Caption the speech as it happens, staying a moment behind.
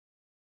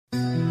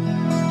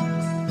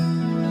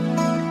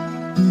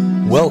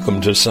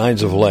Welcome to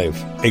Signs of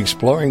Life,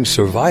 exploring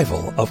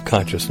survival of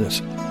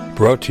consciousness.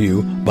 Brought to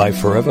you by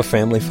Forever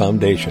Family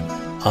Foundation.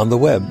 On the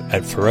web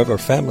at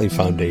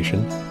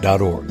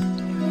foreverfamilyfoundation.org.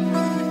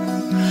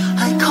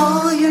 I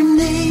call your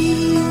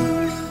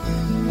name.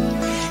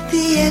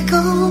 The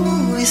echo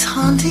is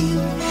haunting.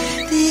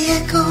 The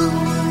echo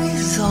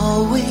is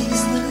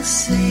always the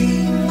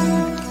same.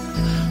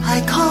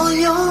 I call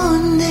your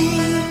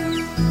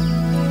name.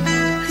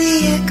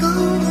 The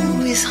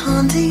echo is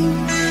haunting.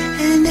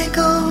 An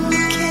echo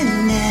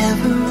can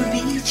never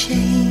be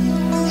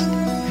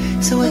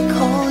changed. So I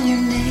call your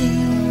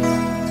name.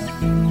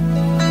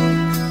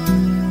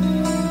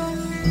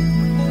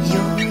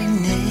 Your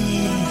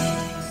name.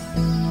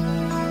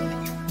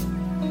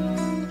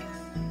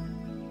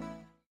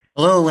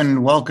 Hello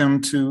and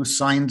welcome to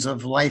Signs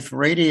of Life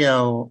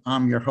Radio.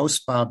 I'm your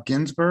host, Bob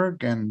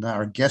Ginsberg, and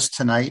our guest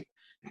tonight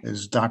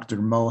is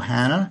Dr. Mo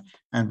Hannah.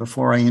 And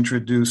before I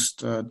introduce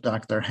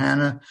Dr.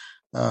 Hannah,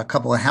 a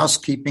couple of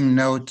housekeeping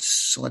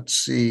notes. Let's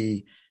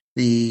see.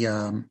 The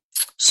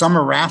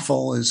summer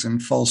raffle is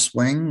in full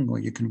swing, where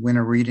you can win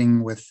a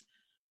reading with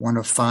one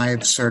of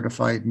 5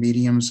 certified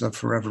mediums of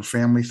Forever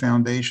Family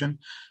Foundation.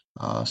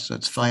 So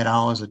it's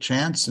 $5 a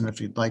chance. And if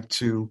you'd like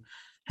to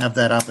have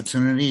that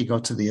opportunity, you go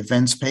to the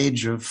events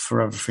page of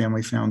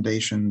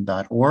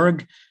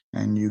foreverfamilyfoundation.org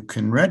and you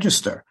can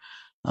register.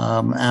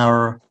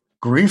 Our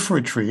grief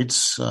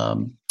retreats,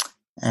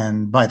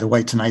 and by the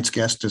way, tonight's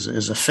guest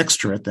is a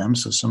fixture at them.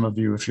 So some of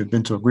you, if you've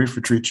been to a grief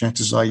retreat,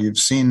 chances are you've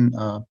seen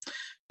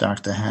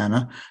Dr.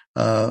 Hannah.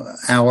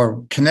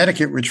 Our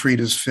Connecticut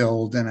retreat is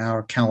filled and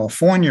our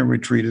California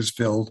retreat is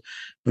filled.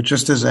 But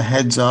just as a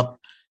heads up,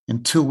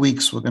 in 2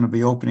 weeks, we're going to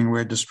be opening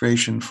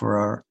registration for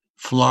our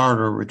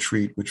Florida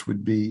retreat, which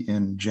would be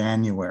in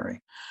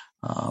January.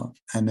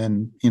 And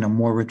then,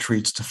 more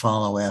retreats to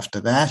follow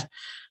after that.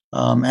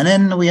 And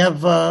then we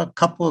have a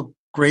couple of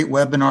great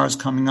webinars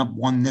coming up,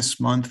 one this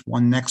month,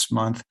 one next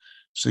month.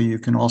 So you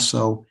can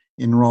also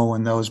enroll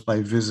in those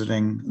by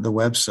visiting the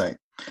website.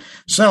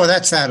 So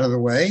that's out of the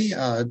way.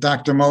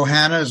 Dr. Mo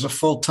Hannah is a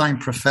full-time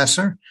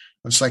professor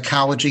of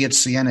psychology at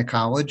Siena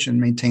College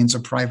and maintains a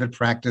private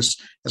practice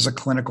as a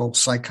clinical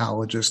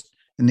psychologist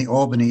in the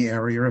Albany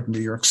area of New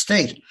York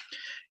State.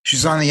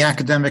 She's on the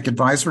academic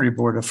advisory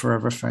board of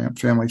Forever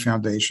Family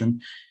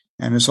Foundation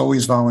and is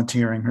always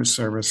volunteering her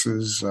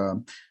services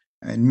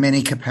in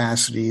many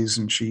capacities,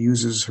 and she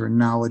uses her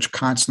knowledge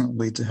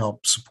constantly to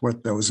help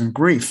support those in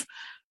grief.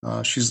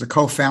 She's the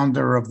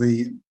co-founder of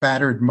the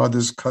Battered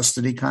Mothers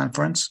Custody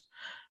Conference.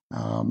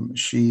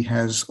 She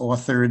has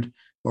authored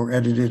or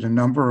edited a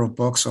number of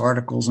books,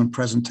 articles, and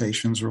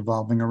presentations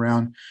revolving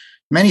around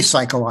many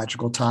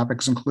psychological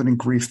topics, including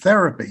grief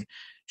therapy.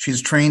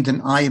 She's trained in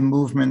eye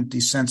movement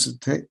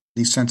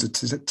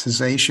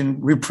desensitization,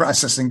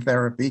 reprocessing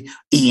therapy,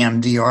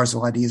 EMDR is a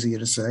lot easier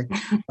to say,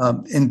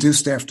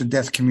 induced after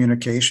death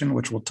communication,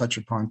 which we'll touch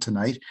upon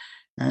tonight,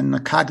 and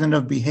the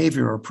cognitive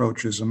behavior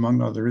approaches,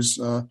 among others.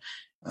 The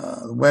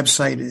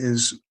website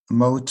is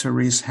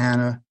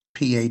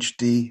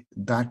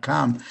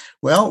MoThereseHannahPhD.com.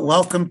 Well,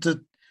 welcome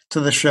to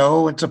the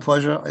show. It's a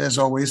pleasure, as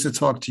always, to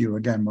talk to you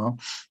again, Mo.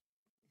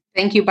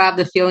 Thank you, Bob.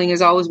 The feeling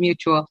is always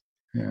mutual.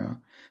 Yeah.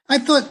 I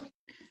thought,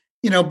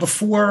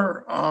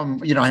 before,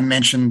 I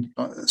mentioned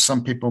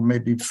some people may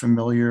be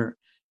familiar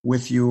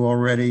with you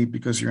already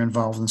because you're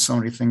involved in so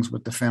many things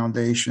with the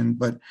foundation.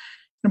 But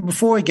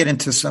before we get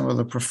into some of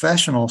the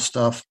professional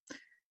stuff,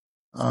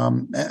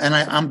 and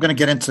I'm going to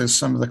get into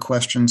some of the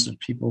questions that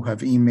people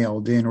have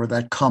emailed in or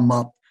that come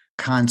up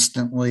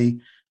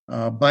constantly.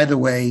 By the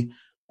way,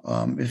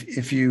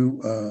 if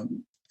you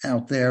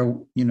out there,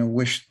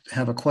 wish to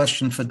have a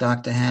question for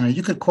Dr. Hannah,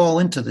 you could call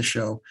into the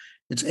show.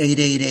 It's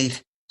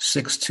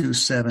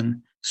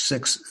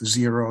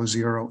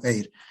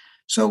 888-627-6008.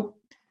 So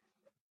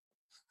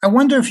I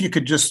wonder if we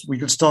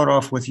could start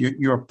off with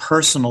your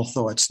personal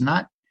thoughts,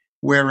 not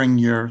wearing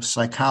your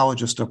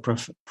psychologist or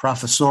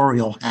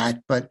professorial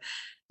hat, but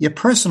your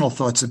personal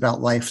thoughts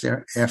about life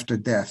there after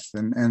death.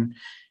 And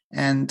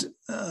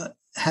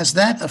has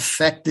that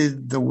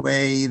affected the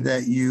way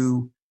that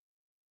you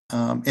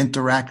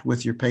interact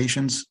with your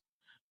patients?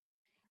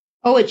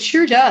 Oh, it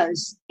sure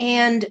does.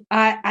 And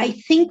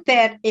I think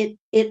that it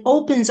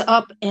opens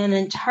up an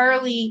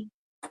entirely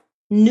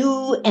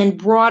new and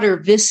broader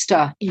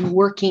vista in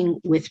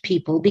working with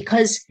people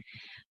because,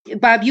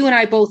 Bob, you and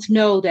I both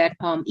know that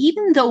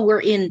even though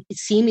we're in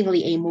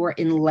seemingly a more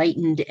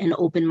enlightened and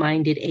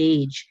open-minded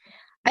age,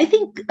 I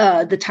think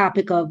the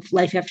topic of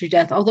life after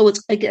death, although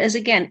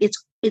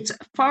it's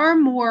far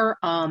more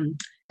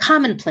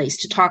commonplace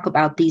to talk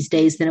about these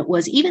days than it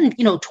was even,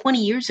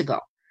 20 years ago.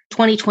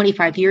 20,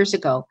 25 years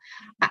ago,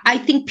 I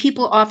think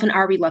people often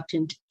are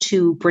reluctant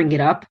to bring it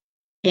up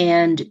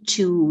and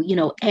to,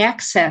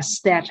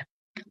 access that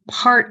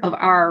part of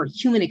our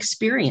human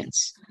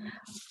experience.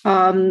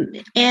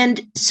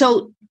 And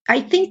so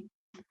I think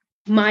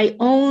my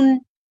own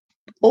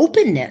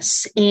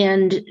openness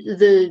and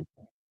the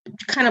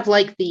kind of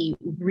like the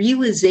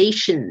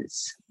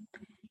realizations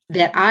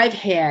that I've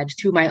had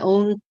through my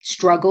own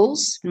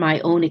struggles, my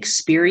own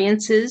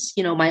experiences,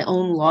 my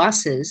own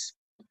losses,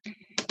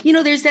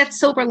 there's that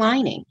silver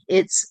lining.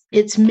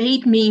 It's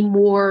made me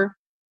more,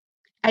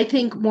 I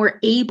think, more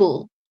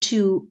able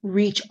to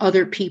reach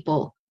other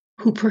people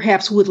who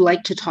perhaps would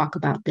like to talk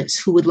about this,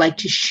 who would like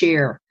to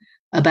share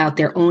about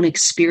their own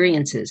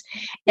experiences.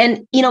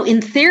 And,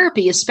 in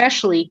therapy,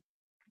 especially,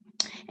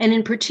 and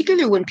in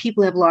particular, when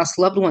people have lost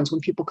loved ones,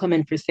 when people come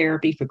in for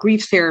therapy, for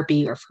grief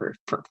therapy or for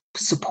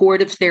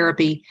supportive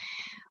therapy,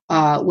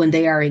 when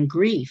they are in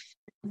grief,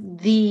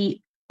 the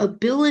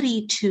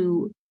ability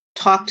to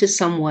talk to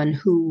someone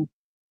who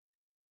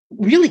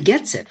really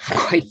gets it,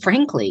 quite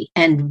frankly,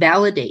 and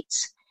validates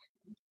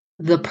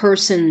the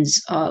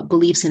person's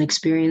beliefs and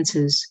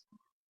experiences,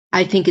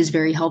 I think is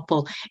very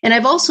helpful. And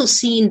I've also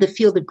seen the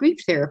field of grief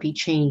therapy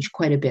change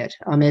quite a bit,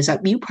 as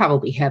you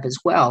probably have as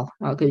well,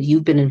 because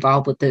you've been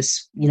involved with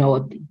this,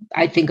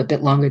 I think a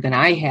bit longer than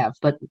I have,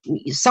 but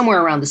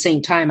somewhere around the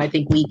same time, I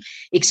think we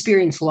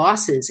experience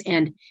losses,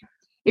 and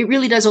it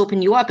really does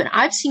open you up. And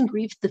I've seen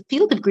the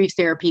field of grief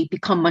therapy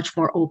become much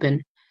more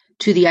open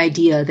to the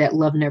idea that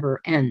love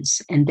never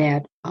ends, and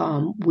that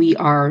we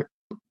are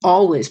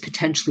always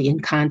potentially in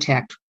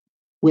contact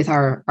with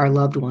our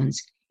loved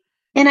ones.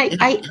 And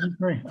I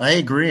agree. I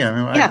agree. I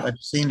mean, yeah. I've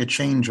seen it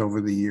change over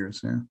the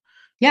years.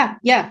 Yeah.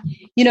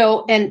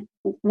 And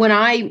when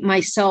I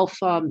myself,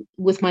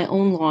 with my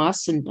own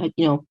loss, and,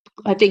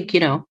 I think,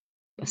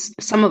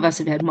 some of us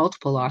have had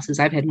multiple losses.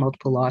 I've had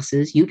multiple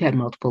losses. You've had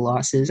multiple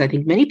losses. I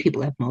think many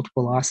people have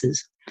multiple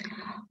losses.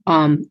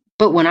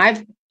 But when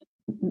I've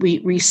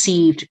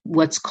received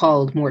what's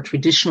called more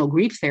traditional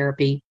grief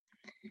therapy,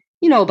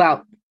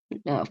 about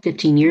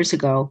 15 years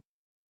ago,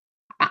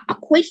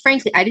 quite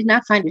frankly, I did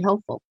not find it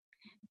helpful.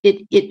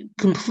 It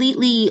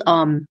completely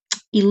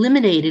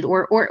eliminated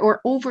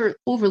or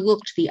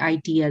overlooked the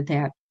idea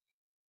that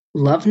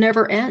love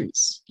never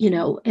ends,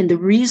 and the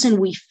reason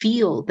we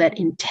feel that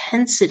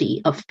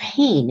intensity of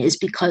pain is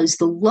because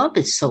the love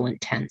is so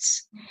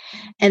intense,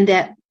 and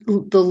that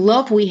the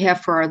love we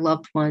have for our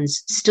loved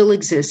ones still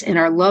exists, and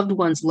our loved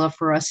ones' love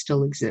for us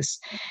still exists.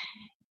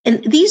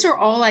 And these are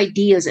all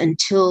ideas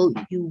until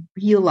you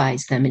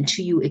realize them,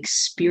 until you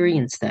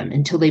experience them,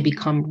 until they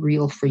become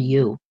real for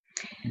you.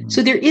 Mm-hmm.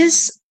 So there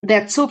is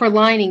that silver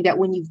lining that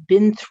when you've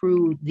been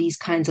through these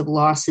kinds of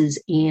losses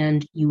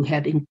and you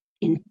have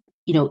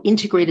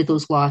integrated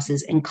those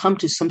losses and come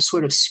to some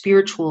sort of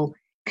spiritual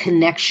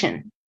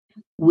connection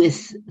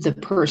with the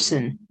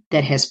person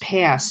that has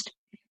passed,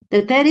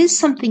 that is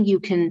something you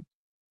can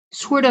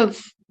sort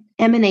of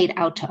emanate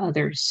out to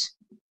others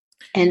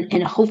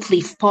and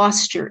hopefully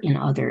foster in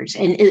others,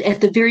 and at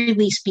the very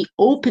least be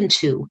open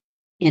to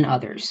in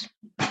others.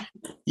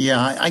 Yeah,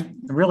 I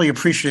really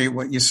appreciate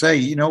what you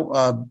say.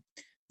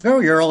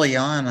 Very early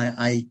on,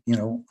 I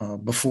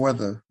before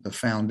the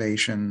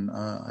foundation,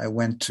 I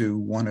went to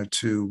one or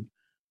two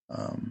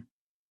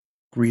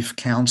grief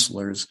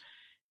counselors,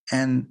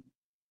 and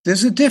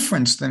there's a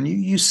difference. Then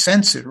you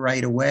sense it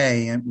right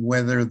away, and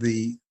whether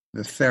the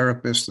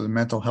therapist or the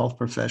mental health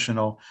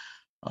professional,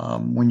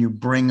 when you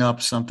bring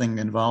up something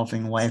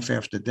involving life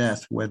after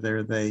death,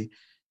 whether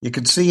you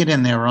could see it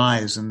in their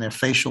eyes and their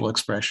facial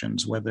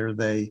expressions, whether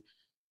they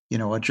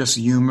are just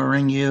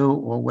humoring you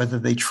or whether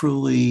they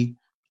truly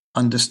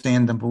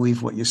understand and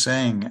believe what you're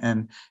saying.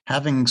 And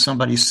having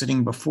somebody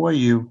sitting before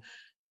you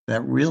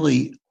that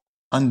really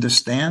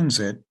understands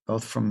it,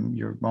 both from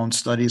your own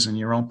studies and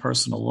your own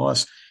personal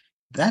loss,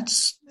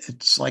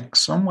 it's like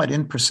somewhat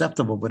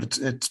imperceptible, but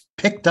it's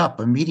picked up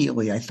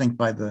immediately, I think,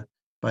 by the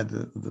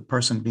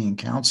person being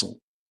counseled.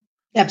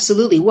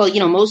 Absolutely. Well,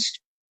 most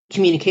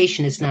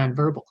communication is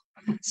nonverbal.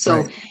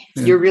 So right.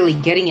 Yeah. You're really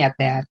getting at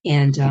that.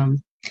 And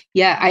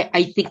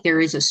I think there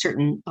is a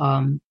certain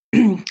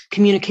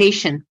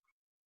communication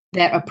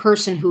that a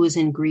person who is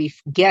in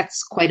grief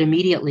gets quite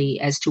immediately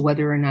as to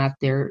whether or not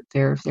their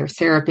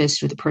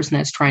therapist or the person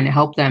that's trying to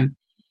help them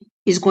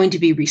is going to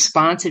be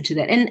responsive to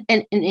that.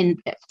 And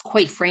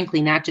quite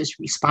frankly, not just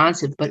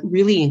responsive, but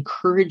really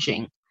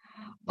encouraging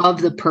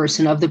of the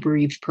person, of the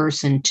bereaved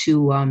person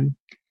to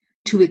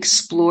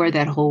explore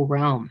that whole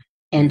realm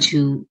and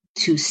to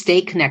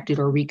stay connected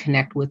or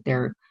reconnect with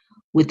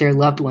their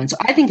loved ones. So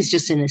I think it's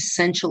just an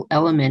essential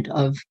element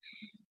of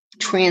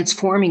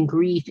transforming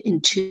grief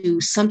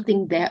into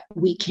something that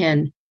we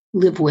can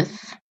live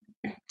with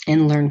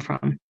and learn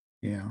from.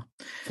 Yeah.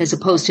 As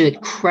opposed to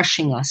it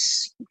crushing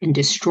us and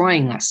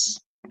destroying us.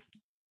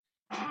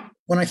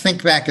 When I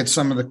think back at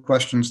some of the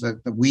questions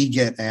that we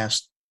get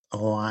asked a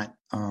lot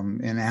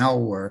in our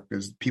work,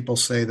 is people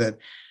say that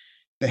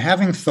they're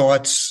having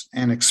thoughts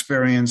and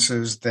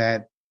experiences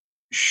that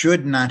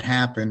should not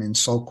happen in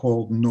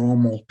so-called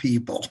normal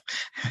people.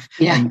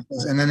 Yeah.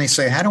 And then they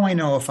say, how do I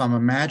know if I'm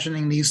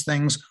imagining these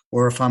things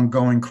or if I'm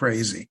going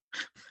crazy?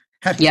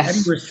 How do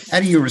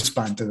you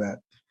respond to that?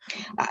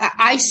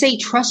 I say,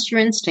 trust your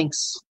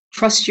instincts,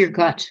 trust your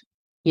gut.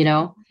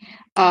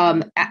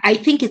 I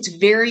think it's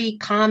very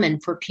common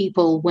for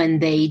people when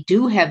they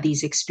do have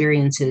these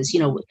experiences,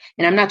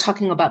 and I'm not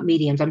talking about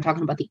mediums, I'm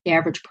talking about the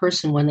average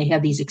person when they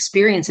have these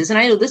experiences. And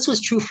I know this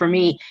was true for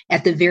me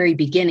at the very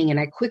beginning, and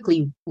I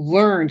quickly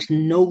learned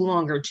no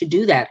longer to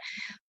do that,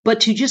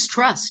 but to just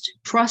trust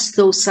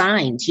those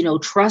signs,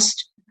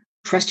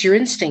 trust your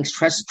instincts,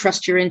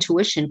 trust your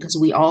intuition, because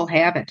we all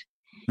have it.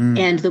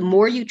 And the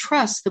more you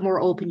trust, the more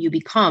open you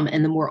become.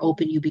 And the more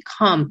open you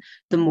become,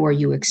 the more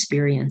you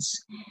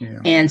experience. Yeah.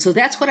 And so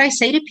that's what I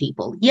say to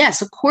people. Yes,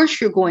 of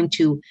course, you're going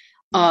to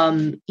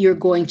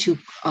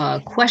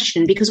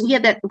question, because we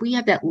have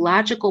that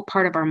logical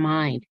part of our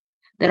mind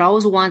that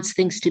always wants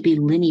things to be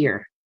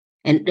linear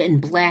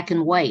and black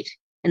and white.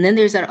 And then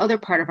there's that other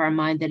part of our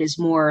mind that is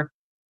more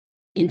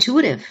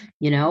intuitive,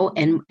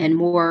 and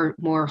more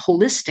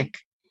holistic.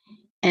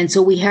 And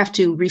so we have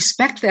to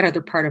respect that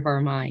other part of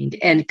our mind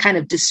and kind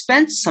of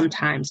dispense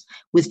sometimes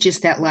with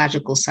just that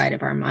logical side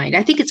of our mind.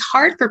 I think it's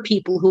hard for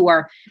people who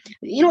are,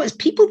 as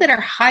people that are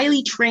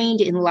highly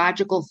trained in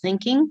logical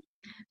thinking,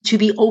 to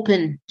be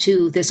open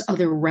to this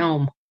other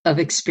realm of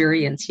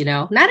experience.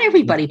 Not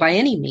everybody by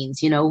any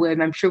means, and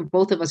I'm sure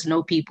both of us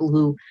know people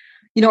who,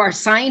 are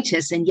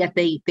scientists, and yet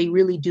they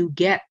really do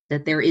get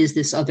that there is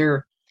this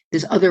other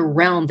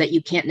realm that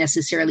you can't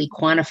necessarily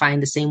quantify in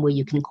the same way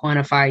you can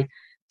quantify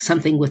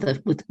something with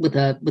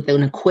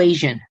an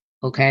equation.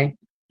 Okay.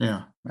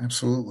 Yeah,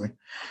 absolutely.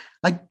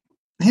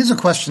 Here's a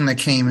question that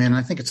came in.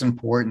 I think it's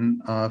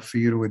important for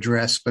you to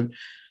address, but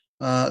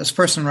this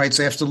person writes,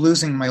 after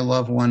losing my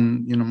loved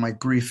one, my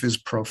grief is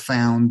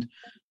profound.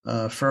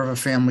 Forever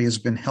Family has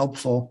been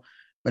helpful,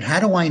 but how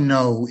do I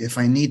know if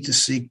I need to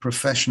seek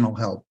professional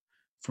help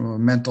from a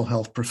mental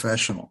health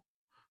professional?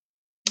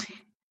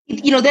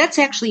 That's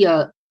actually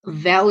a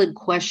valid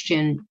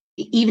question.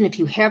 Even if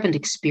you haven't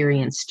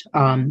experienced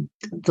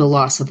the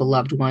loss of a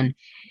loved one,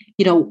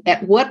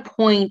 at what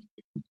point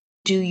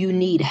do you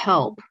need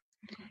help?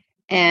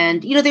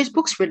 And, there's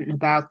books written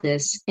about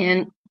this.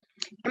 And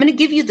I'm going to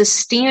give you the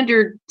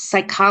standard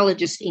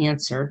psychologist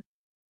answer.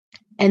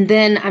 And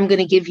then I'm going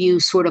to give you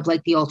sort of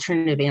like the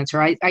alternative answer.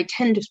 I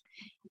tend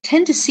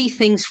to see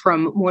things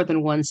from more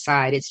than one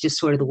side. It's just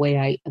sort of the way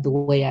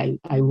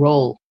I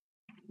roll.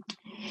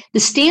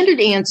 The standard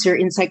answer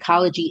in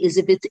psychology is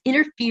if it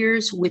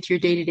interferes with your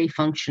day-to-day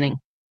functioning,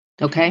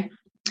 okay?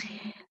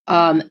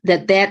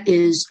 That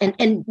is,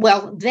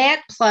 that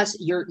plus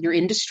you're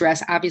in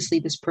distress. Obviously,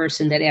 this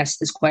person that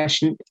asked this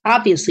question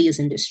obviously is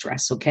in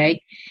distress,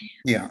 okay?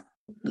 Yeah.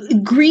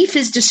 Grief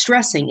is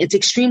distressing. It's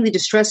extremely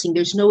distressing.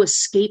 There's no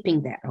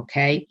escaping that,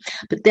 okay?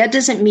 But that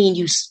doesn't mean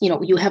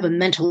you have a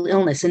mental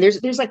illness. And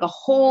there's like a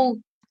whole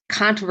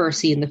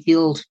controversy in the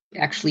field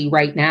actually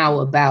right now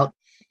about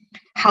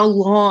how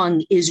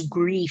long is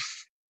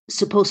grief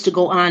supposed to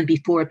go on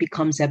before it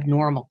becomes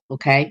abnormal,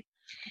 okay?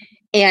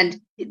 And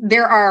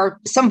there are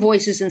some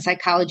voices in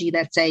psychology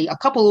that say a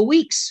couple of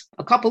weeks,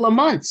 a couple of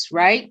months,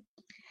 right?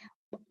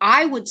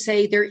 I would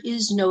say there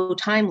is no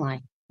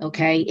timeline,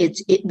 okay?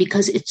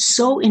 Because it's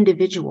so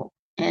individual.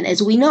 And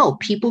as we know,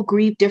 people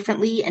grieve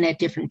differently and at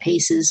different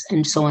paces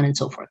and so on and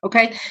so forth,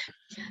 okay?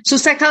 So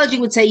psychology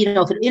would say,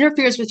 if it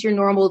interferes with your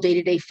normal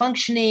day-to-day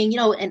functioning,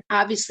 and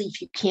obviously if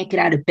you can't get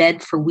out of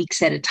bed for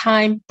weeks at a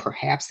time,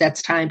 perhaps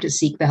that's time to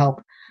seek the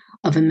help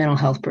of a mental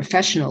health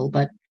professional.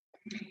 But,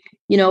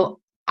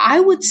 I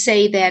would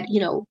say that,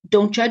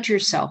 don't judge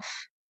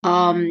yourself.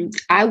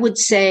 I would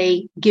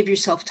say give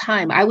yourself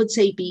time. I would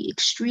say be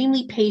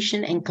extremely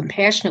patient and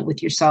compassionate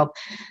with yourself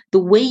the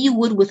way you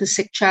would with a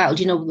sick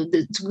child.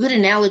 It's a good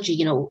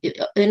analogy.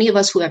 Any of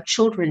us who have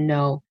children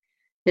know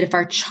that if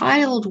our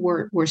child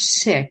were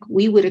sick,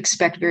 we would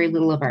expect very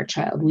little of our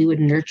child. We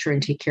would nurture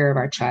and take care of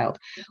our child.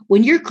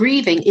 When you're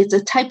grieving, it's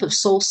a type of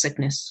soul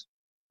sickness.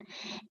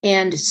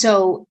 And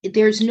so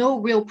there's no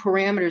real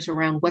parameters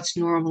around what's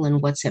normal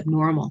and what's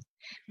abnormal.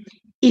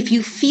 If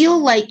you feel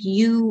like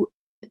you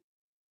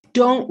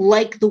don't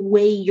like the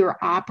way you're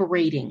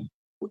operating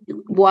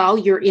while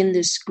you're in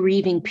this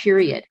grieving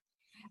period,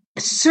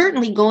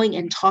 certainly going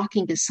and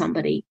talking to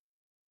somebody,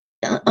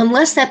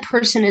 unless that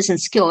person isn't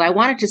skilled. I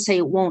wanted to say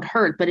it won't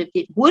hurt, but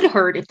it would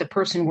hurt if the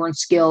person weren't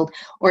skilled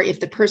or if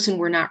the person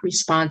were not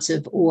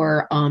responsive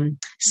or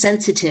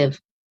sensitive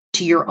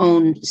to your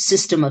own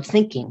system of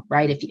thinking,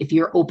 right? If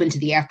you're open to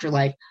the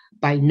afterlife,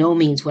 by no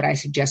means would I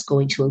suggest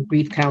going to a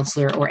grief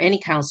counselor or any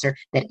counselor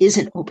that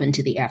isn't open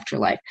to the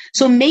afterlife.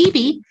 So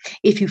maybe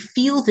if you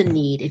feel the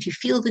need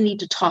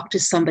to talk to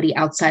somebody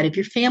outside of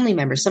your family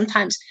members,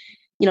 sometimes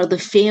the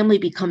family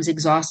becomes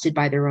exhausted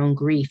by their own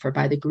grief or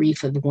by the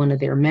grief of one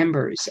of their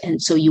members.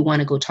 And so you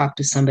want to go talk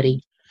to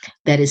somebody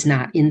that is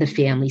not in the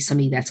family,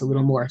 somebody that's a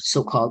little more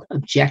so-called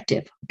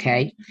objective.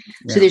 Okay.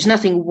 Yeah. So there's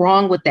nothing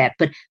wrong with that,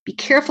 but be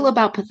careful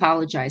about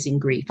pathologizing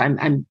grief.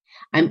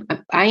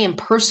 I am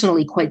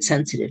personally quite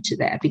sensitive to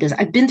that because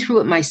I've been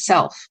through it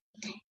myself.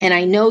 And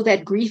I know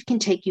that grief can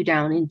take you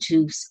down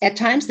into, at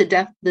times, the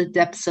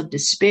depths of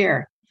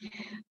despair.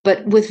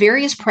 But with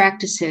various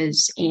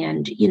practices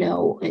and,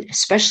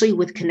 especially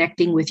with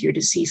connecting with your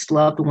deceased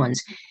loved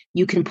ones,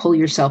 you can pull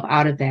yourself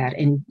out of that,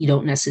 and you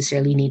don't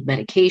necessarily need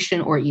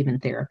medication or even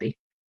therapy.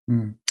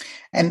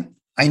 And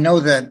I know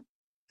that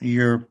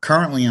you're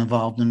currently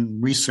involved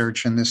in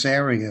research in this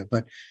area,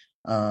 but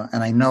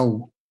and I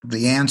know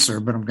the answer,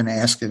 but I'm going to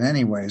ask it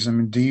anyways. I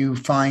mean, do you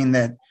find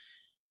that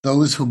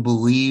those who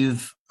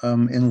believe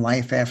in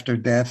life after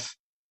death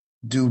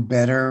do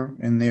better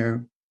in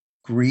their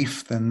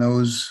grief than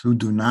those who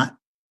do not?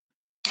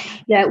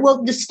 Yeah,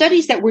 well, the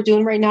studies that we're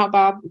doing right now,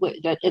 Bob,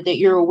 that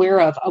you're aware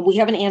of, we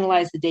haven't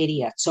analyzed the data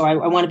yet. So I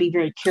want to be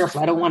very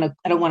careful. I don't want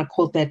to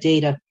quote that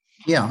data.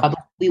 Yeah, but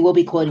we will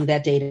be quoting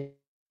that data.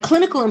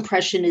 Clinical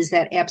impression is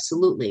that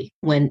absolutely,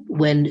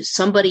 when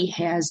somebody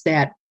has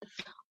that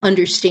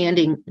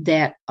understanding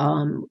that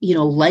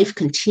life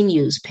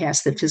continues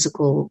past the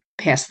physical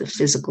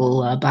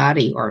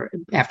body, or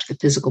after the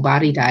physical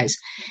body dies,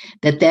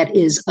 that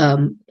is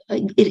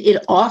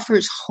it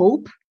offers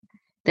hope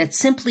that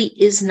simply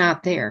is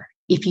not there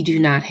if you do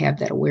not have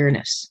that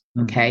awareness.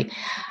 Okay.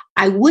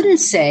 I wouldn't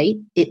say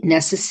it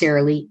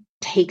necessarily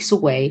takes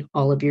away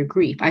all of your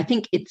grief. I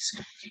think it's,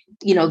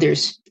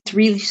 there's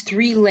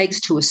three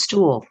legs to a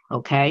stool.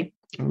 Okay.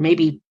 Or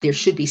maybe there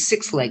should be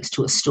 6 legs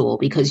to a stool,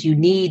 because you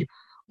need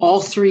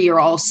all 3 or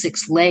all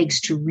 6 legs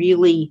to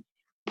really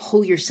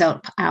pull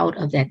yourself out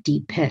of that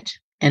deep pit.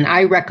 And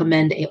I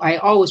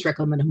always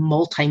recommend a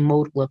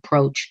multimodal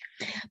approach.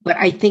 But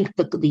I think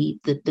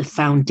the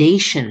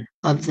foundation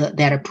of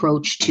that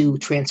approach to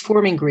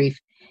transforming grief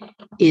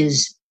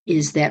is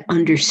that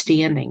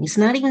understanding. It's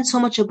not even so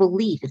much a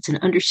belief. It's an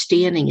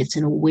understanding. It's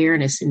an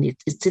awareness, and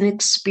it's an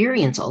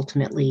experience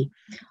ultimately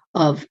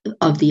of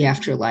the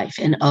afterlife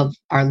and of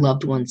our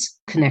loved ones'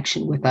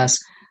 connection with us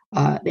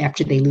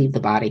after they leave the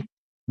body.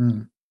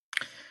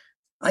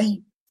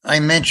 I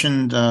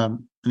mentioned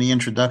in the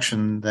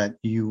introduction that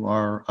you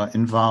are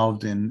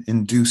involved in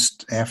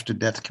induced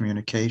after-death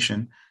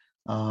communication.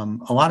 A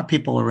lot of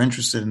people are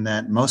interested in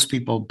that. Most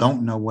people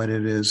don't know what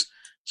it is.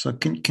 So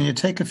can you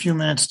take a few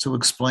minutes to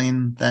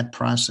explain that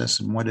process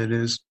and what it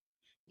is?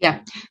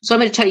 Yeah. So I'm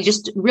going to tell you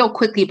just real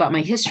quickly about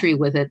my history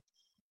with it.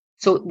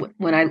 So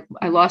when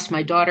I lost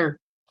my daughter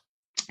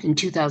in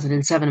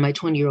 2007, my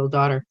 20-year-old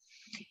daughter,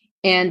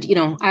 and,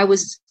 I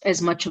was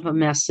as much of a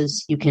mess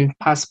as you can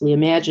possibly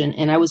imagine.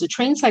 And I was a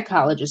trained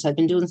psychologist. I've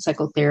been doing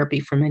psychotherapy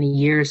for many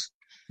years,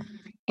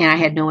 and I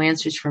had no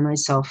answers for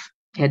myself,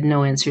 had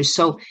no answers.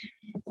 So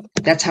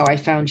that's how I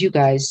found you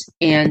guys.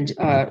 And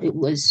it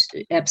was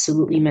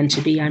absolutely meant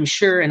to be, I'm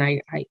sure. And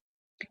I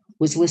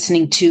was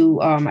listening to,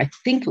 I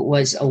think it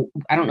was,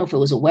 I don't know if it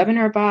was a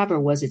webinar, Bob, or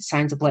was it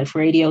Signs of Life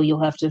Radio?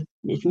 You'll have to,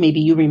 if maybe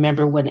you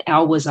remember when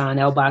Al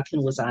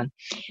Botkin was on.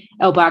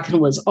 Al Botkin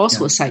was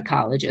also a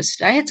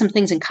psychologist. I had some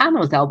things in common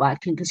with Al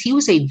Botkin because he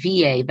was a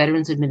VA,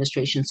 Veterans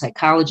Administration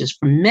psychologist,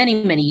 for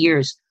many, many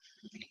years.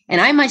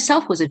 And I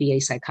myself was a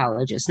VA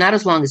psychologist, not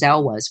as long as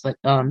Al was, but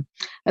I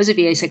was a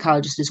VA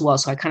psychologist as well.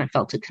 So I kind of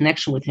felt a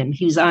connection with him.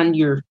 He was on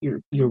your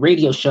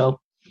radio show,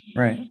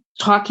 right,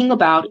 talking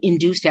about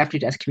induced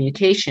after-death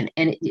communication.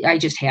 And I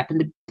just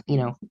happened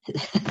to,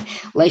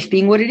 life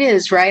being what it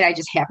is, right? I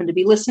just happened to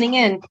be listening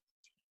in.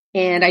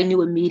 And I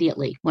knew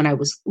immediately when I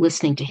was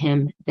listening to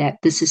him that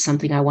this is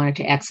something I wanted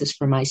to access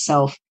for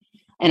myself.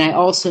 And I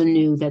also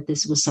knew that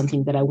this was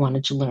something that I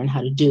wanted to learn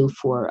how to do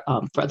for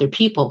other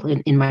people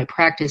in my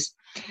practice.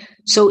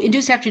 So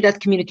induced after-death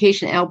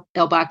communication, Al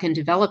Botkin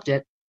developed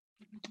it.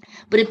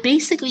 But it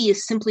basically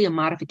is simply a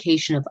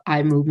modification of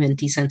eye movement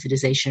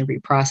desensitization and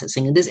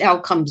reprocessing. And this Al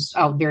comes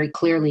out very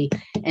clearly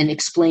and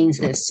explains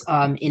this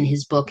in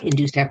his book,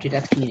 Induced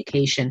After-Death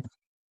Communication.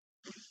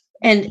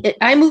 And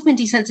eye movement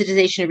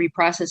desensitization and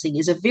reprocessing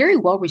is a very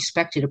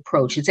well-respected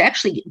approach. It's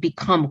actually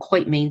become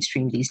quite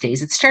mainstream these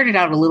days. It started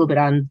out a little bit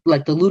on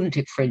like the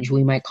lunatic fringe,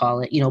 we might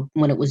call it,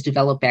 when it was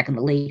developed back in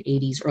the late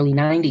 80s, early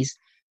 90s.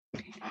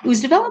 It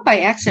was developed by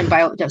accident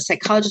by a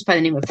psychologist by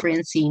the name of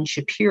Francine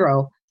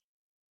Shapiro.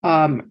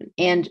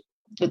 And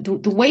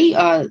the way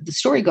the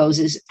story goes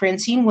is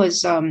Francine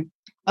was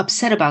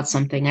upset about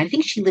something. I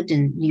think she lived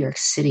in New York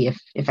City,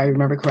 if I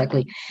remember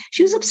correctly.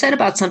 She was upset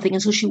about something,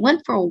 and so she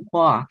went for a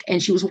walk.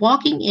 And she was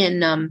walking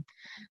in,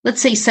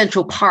 let's say,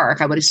 Central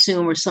Park, I would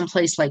assume, or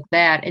someplace like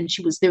that. And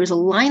there was a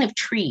line of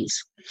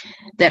trees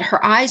that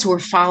her eyes were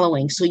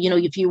following. So,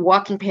 if you're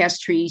walking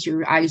past trees,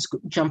 your eyes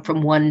jump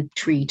from one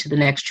tree to the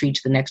next tree,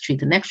 to the next tree,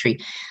 to the next tree.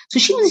 So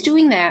she was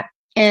doing that.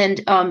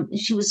 And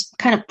she was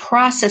kind of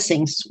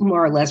processing,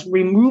 more or less,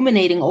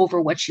 ruminating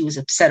over what she was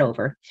upset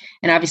over.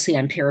 And obviously,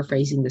 I'm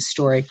paraphrasing this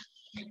story.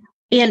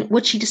 And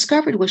what she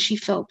discovered was she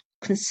felt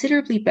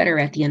considerably better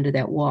at the end of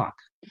that walk.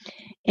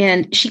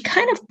 And she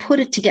kind of put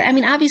it together. I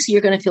mean, obviously,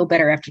 you're going to feel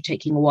better after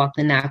taking a walk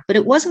than that. But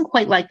it wasn't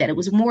quite like that. It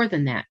was more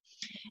than that.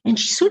 And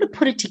she sort of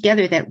put it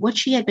together that what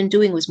she had been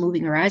doing was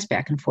moving her eyes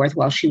back and forth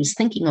while she was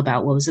thinking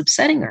about what was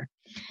upsetting her.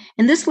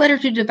 And this led her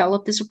to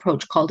develop this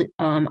approach called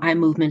eye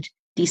movement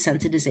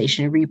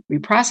desensitization and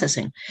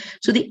reprocessing.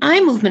 So the eye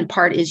movement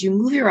part is you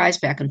move your eyes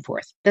back and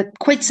forth. That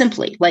quite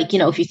simply, like,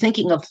 if you're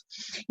thinking of,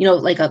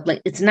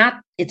 like it's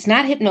not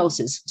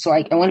hypnosis. So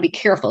I want to be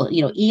careful.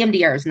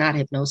 EMDR is not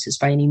hypnosis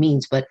by any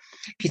means, but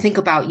if you think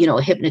about,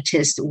 a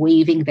hypnotist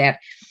waving that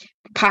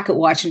pocket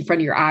watch in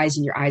front of your eyes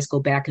and your eyes go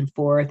back and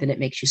forth and it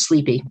makes you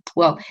sleepy.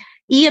 Well,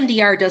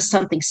 EMDR does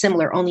something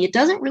similar, only it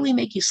doesn't really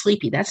make you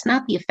sleepy. That's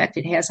not the effect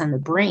it has on the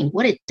brain.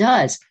 What it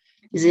does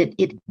is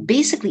it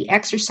basically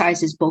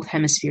exercises both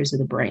hemispheres of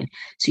the brain.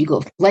 So you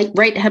go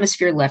right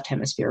hemisphere, left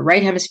hemisphere,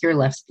 right hemisphere,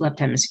 left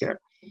hemisphere.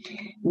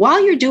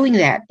 While you're doing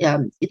that,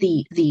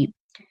 the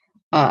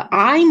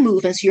eye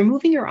movement, so you're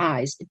moving your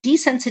eyes,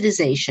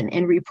 desensitization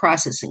and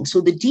reprocessing.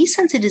 So the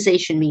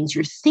desensitization means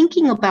you're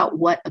thinking about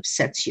what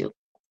upsets you.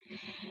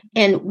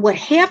 And what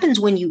happens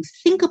when you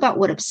think about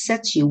what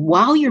upsets you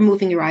while you're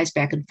moving your eyes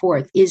back and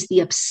forth is the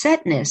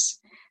upsetness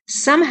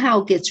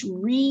somehow gets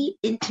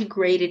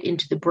reintegrated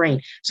into the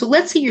brain. So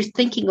let's say you're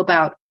thinking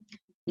about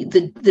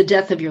the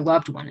death of your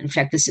loved one. In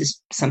fact, this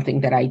is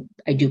something that I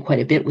do quite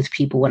a bit with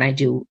people when I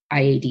do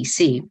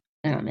IADC.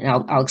 And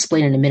I'll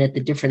explain in a minute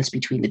the difference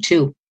between the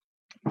two.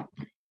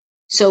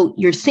 So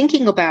you're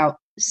thinking about,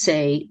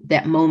 say,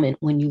 that moment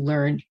when you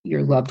learned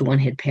your loved one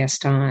had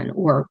passed on,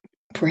 or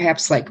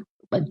perhaps like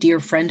a dear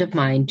friend of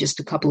mine just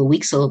a couple of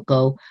weeks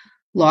ago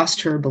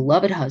lost her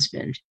beloved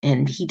husband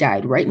and he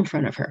died right in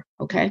front of her.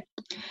 Okay.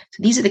 So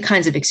these are the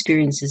kinds of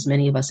experiences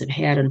many of us have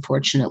had,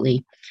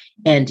 unfortunately.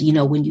 And,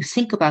 when you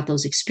think about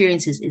those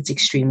experiences, it's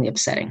extremely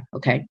upsetting.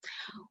 Okay.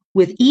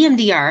 With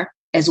EMDR,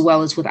 as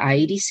well as with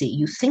IADC,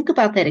 you think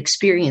about that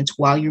experience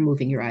while you're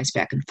moving your eyes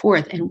back and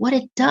forth. And what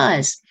it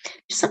does,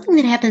 something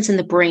that happens in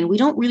the brain, we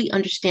don't really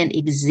understand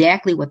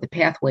exactly what the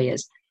pathway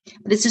is,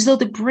 but it's as though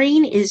the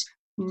brain is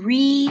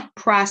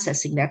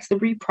reprocessing. That's the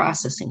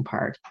reprocessing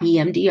part,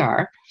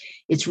 EMDR.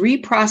 It's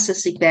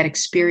reprocessing that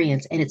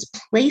experience and it's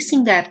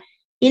placing that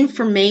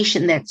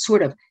information that's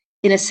sort of,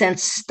 in a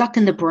sense, stuck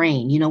in the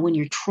brain. When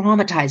you're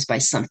traumatized by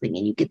something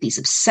and you get these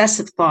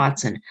obsessive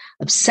thoughts and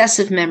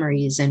obsessive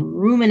memories and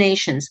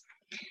ruminations,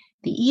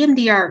 the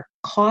EMDR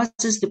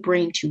causes the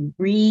brain to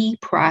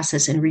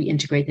reprocess and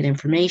reintegrate that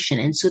information.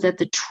 And so that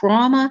the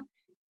trauma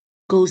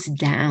goes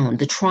down,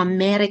 the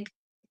traumatic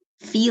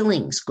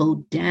feelings go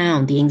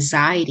down, the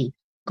anxiety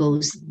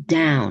goes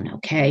down,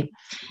 okay?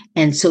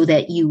 And so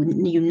that you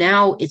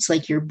now, it's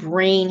like your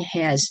brain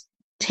has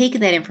taken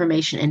that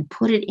information and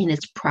put it in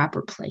its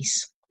proper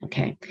place,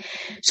 okay?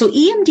 So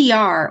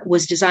EMDR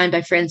was designed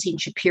by Francine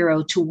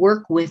Shapiro to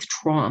work with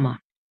trauma,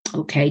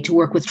 okay? To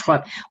work with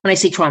trauma. When I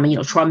say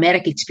trauma,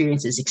 traumatic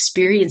experiences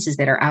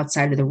that are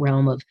outside of the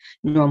realm of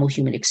normal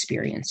human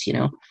experience,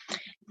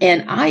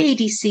 And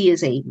IADC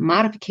is a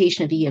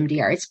modification of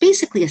EMDR. It's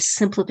basically a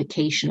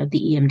simplification of the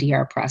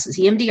EMDR process.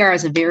 EMDR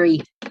is a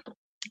very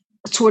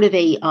sort of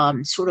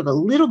a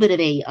little bit of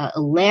a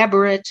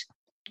elaborate,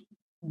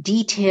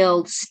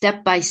 detailed,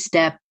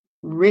 step-by-step,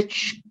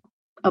 rich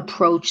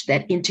approach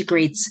that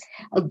integrates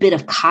a bit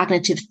of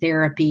cognitive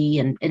therapy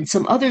and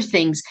some other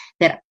things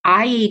that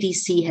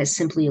IADC has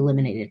simply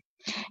eliminated.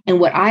 And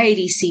what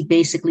IADC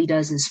basically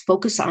does is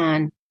focus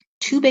on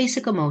two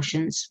basic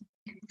emotions: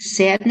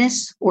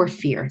 sadness or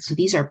fear. So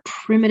these are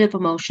primitive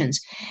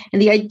emotions.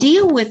 And the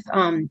idea with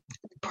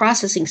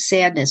processing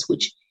sadness,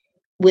 which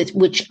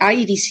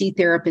IEDC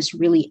therapists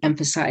really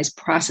emphasize,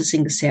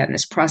 processing the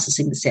sadness,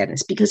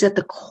 because at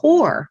the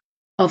core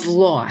of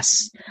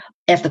loss,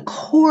 at the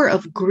core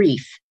of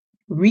grief,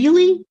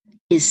 really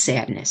is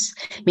sadness.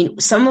 I mean,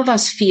 some of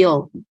us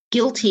feel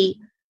guilty.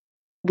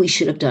 We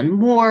should have done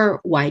more.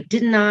 Why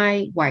didn't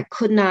I? Why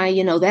couldn't I?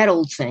 That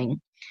old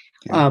thing.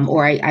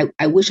 Or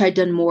I wish I'd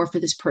done more for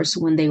this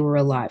person when they were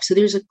alive. So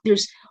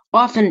there's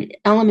often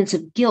elements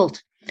of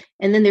guilt.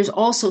 And then there's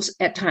also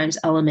at times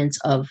elements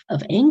of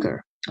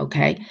anger.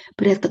 Okay.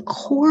 But at the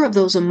core of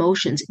those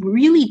emotions,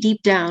 really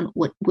deep down,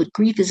 what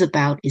grief is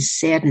about is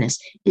sadness,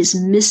 is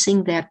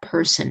missing that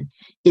person,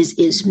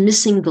 is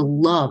missing the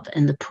love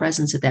and the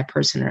presence of that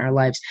person in our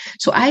lives.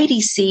 So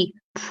IADC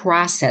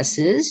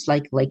processes,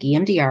 like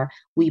EMDR,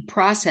 we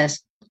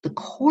process the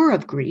core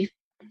of grief,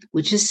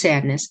 which is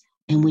sadness.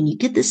 And when you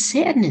get the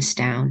sadness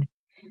down,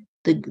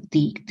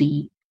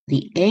 the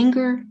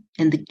anger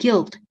and the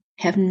guilt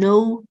have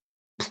no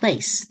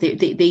place.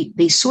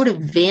 They sort of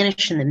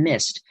vanish in the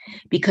mist,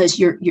 because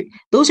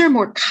those are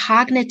more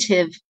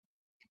cognitive,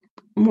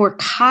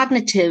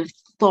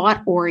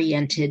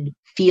 thought-oriented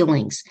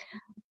feelings.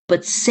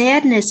 But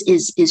sadness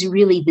is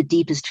really the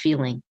deepest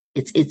feeling.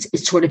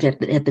 It's sort of at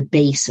the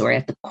base or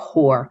at the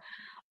core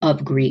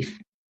of grief.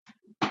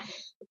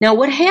 Now,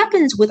 what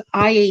happens with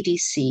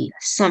IADC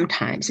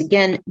sometimes,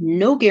 again,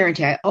 no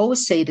guarantee. I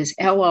always say this,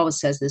 Al always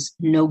says this,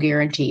 no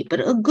guarantee. But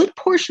a good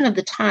portion of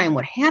the time,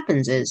 what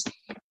happens is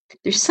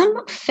there's some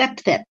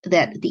effect that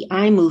the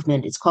eye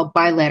movement, it's called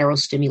bilateral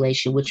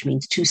stimulation, which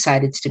means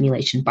two-sided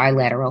stimulation,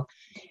 bilateral.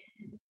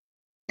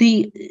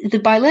 The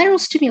bilateral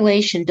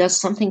stimulation does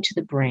something to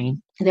the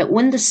brain that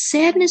when the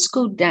sadness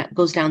goes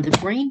down, the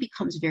brain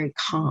becomes very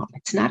calm.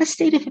 It's not a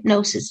state of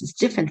hypnosis. It's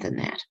different than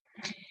that.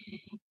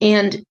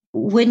 And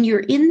when you're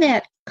in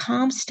that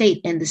calm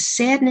state and the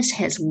sadness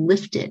has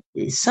lifted,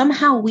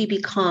 somehow we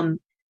become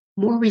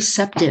more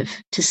receptive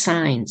to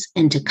signs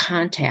and to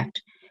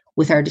contact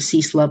with our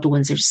deceased loved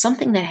ones. There's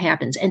something that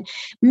happens. And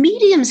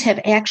mediums have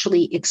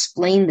actually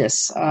explained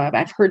this.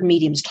 I've heard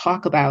mediums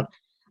talk about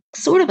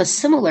sort of a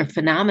similar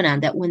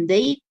phenomenon, that when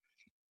they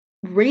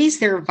raise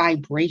their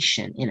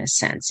vibration, in a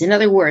sense, in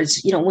other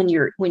words, when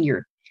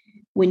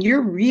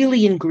you're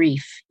really in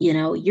grief,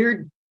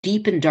 you're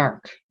deep and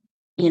dark,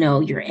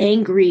 you're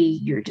angry,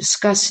 you're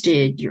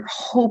disgusted, you're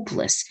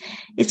hopeless.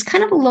 It's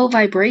kind of a low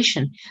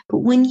vibration. But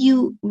when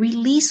you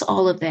release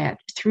all of that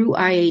through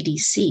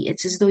IADC,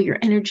 it's as though your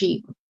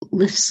energy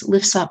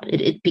lifts up.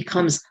 It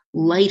becomes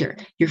lighter.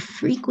 Your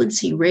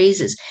frequency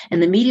raises.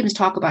 And the mediums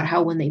talk about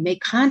how when they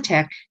make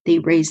contact, they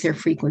raise their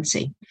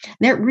frequency. And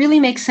that really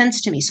makes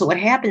sense to me. So what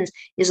happens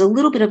is a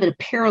little bit of a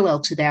parallel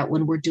to that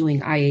when we're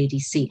doing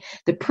IADC.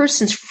 The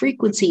person's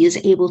frequency is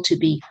able to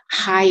be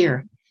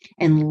higher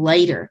and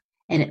lighter,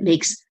 and it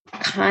makes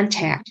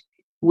contact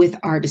with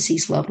our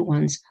deceased loved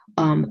ones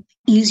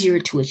easier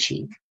to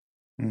achieve.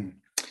 Mm.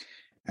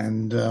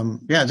 And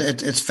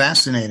it's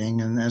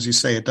fascinating. And as you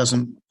say, it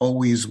doesn't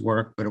always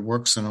work, but it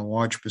works in a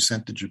large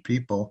percentage of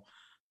people.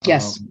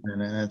 Yes.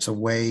 And it's a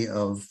way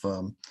of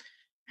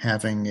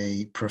having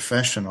a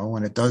professional,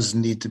 and it does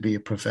need to be a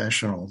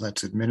professional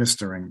that's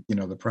administering,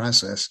 the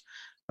process,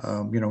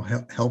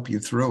 help you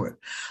through it.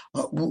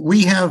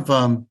 We have,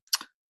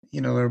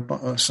 there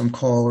are some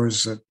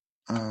callers that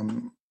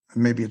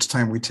maybe it's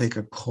time we take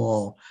a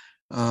call.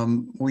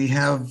 We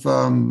have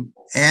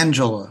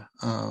Angela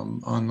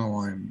on the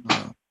line.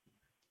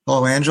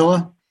 Hello,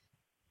 Angela.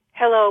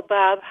 Hello,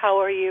 Bob.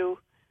 How are you?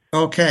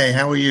 Okay.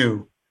 How are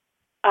you?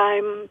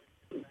 I'm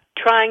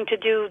trying to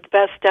do the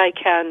best I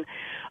can.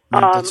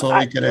 That's all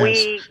we could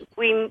ask.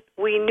 We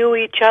knew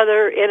each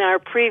other in our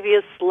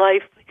previous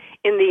life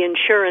in the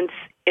insurance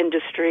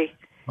industry,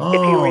 if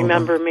you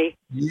remember me.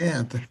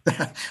 Yeah.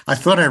 I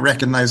thought I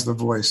recognized the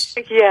voice.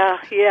 Yeah.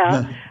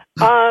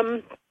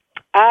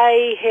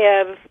 I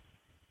have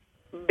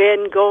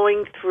been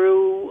going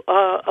through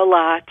a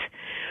lot.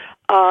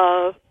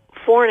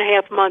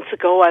 4.5 months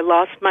ago, I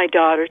lost my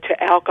daughter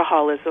to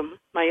alcoholism,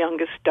 my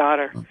youngest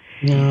daughter.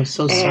 No, I'm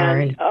so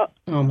sorry. Oh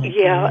my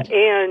God.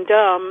 And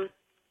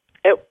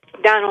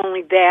not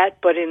only that,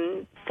 but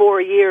in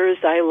 4 years,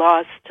 I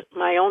lost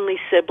my only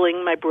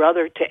sibling, my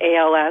brother, to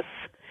ALS.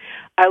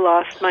 I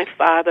lost my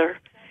father.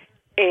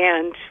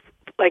 And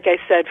like I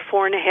said,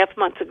 4.5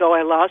 months ago,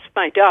 I lost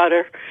my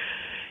daughter.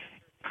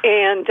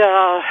 And,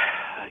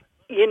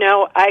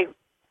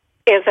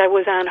 as I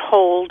was on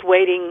hold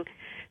waiting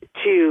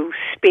to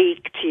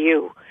speak to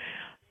you,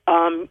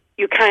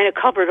 you kind of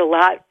covered a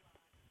lot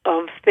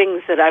of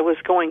things that I was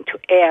going to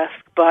ask,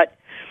 but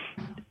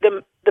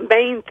the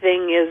main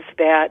thing is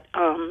that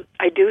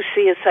I do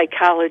see a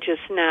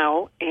psychologist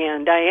now,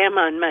 and I am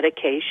on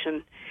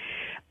medication.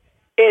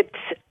 It's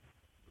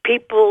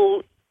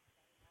people...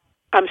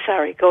 I'm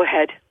sorry, go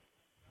ahead.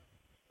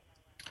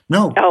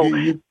 No.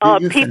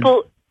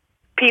 People,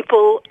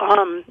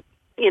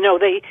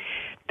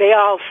 they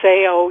all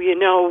say,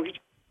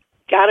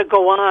 got to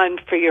go on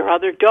for your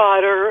other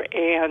daughter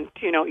and,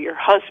 your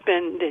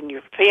husband and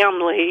your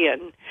family.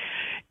 And,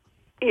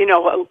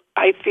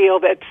 I feel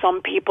that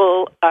some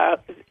people, a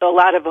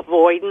lot of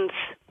avoidance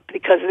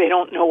because they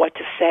don't know what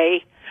to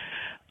say.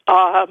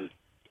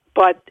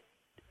 But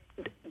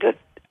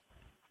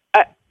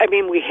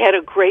we had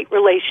a great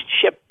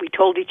relationship. We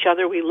told each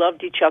other we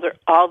loved each other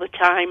all the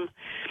time.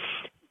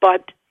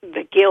 But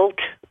the guilt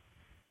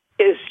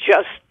is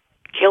just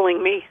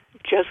killing me.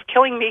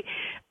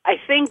 I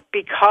think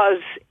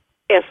because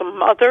as a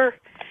mother,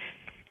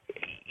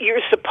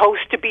 you're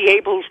supposed to be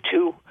able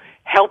to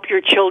help your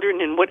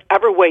children in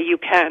whatever way you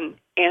can.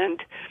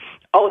 And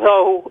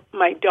although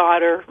my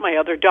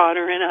other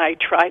daughter, and I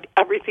tried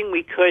everything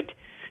we could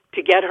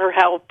to get her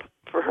help,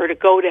 for her to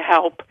go to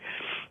help,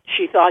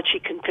 she thought she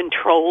could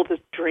control the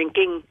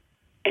drinking,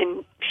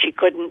 and she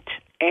couldn't.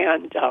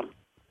 And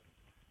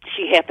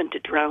she happened to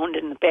drown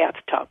in the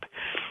bathtub,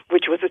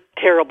 which was a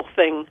terrible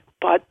thing.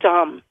 But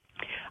I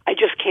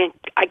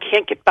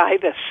can't get by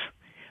this.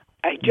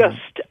 I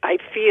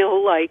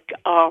feel like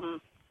I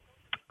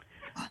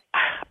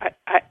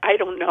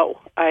don't know.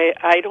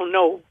 I don't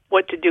know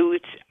what to do.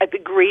 The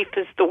grief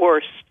is the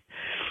worst,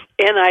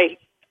 and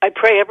I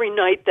pray every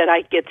night that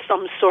I get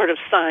some sort of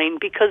sign,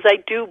 because I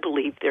do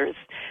believe there's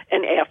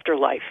an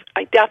afterlife.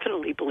 I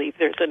definitely believe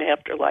there's an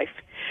afterlife.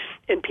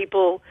 And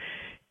people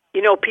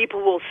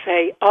will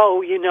say,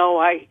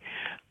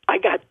 I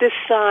got this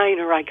sign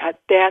or I got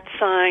that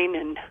sign,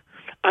 and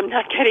I'm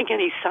not getting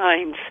any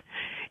signs.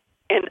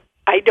 And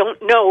I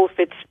don't know if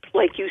it's,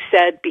 like you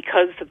said,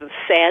 because of the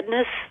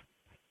sadness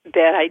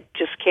that I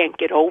just can't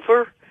get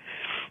over.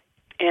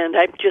 And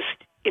I just,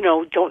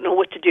 don't know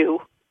what to do.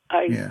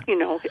 I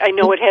know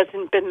it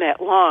hasn't been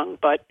that long,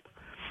 but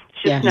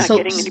it's just not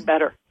getting any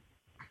better.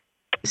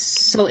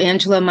 So,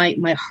 Angela,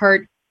 my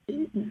heart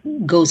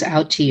goes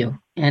out to you,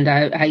 and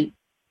I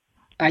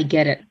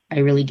get it. I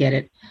really get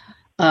it.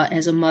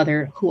 as a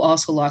mother who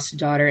also lost a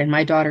daughter, and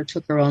my daughter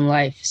took her own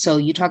life. So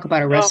you talk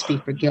about a recipe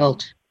for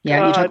guilt.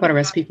 Yeah, you talk about a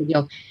recipe for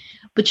guilt.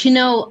 But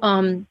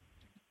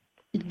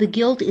the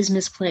guilt is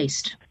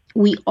misplaced.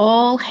 We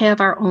all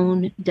have our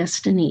own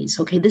destinies.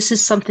 Okay, this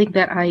is something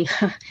that I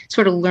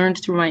sort of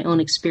learned through my own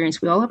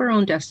experience. We all have our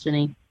own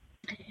destiny.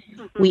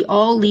 We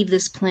all leave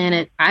this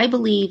planet, I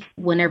believe,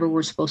 whenever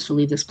we're supposed to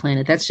leave this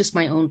planet. That's just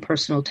my own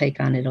personal take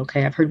on it.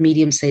 Okay, I've heard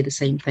mediums say the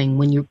same thing.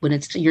 When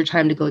it's your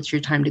time to go, it's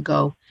your time to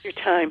go. Your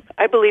time.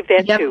 I believe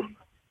that too.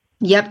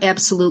 Yep,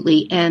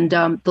 absolutely. And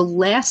the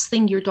last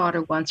thing your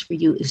daughter wants for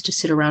you is to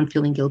sit around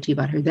feeling guilty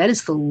about her. That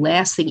is the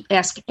last thing.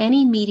 Ask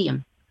any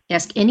medium.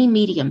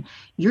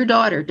 Your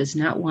daughter does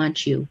not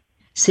want you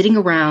sitting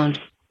around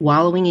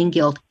wallowing in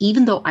guilt,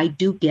 even though I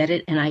do get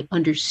it and I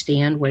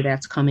understand where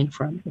that's coming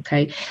from.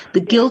 Okay. The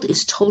guilt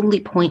is totally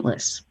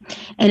pointless.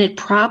 And it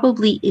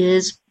probably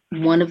is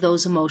one of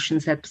those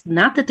emotions that's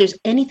not that there's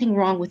anything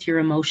wrong with your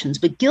emotions,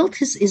 but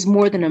guilt is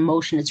more than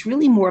emotion. It's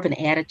really more of an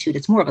attitude.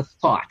 It's more of a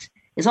thought.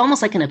 It's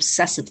almost like an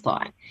obsessive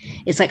thought.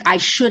 It's like, I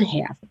should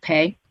have.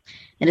 Okay.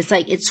 And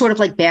it's sort of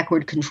like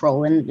backward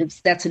control. And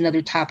that's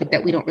another topic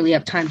that we don't really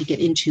have time to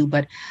get into.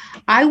 But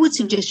I would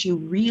suggest you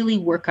really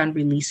work on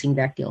releasing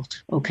that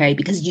guilt, okay?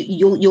 Because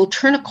you'll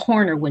turn a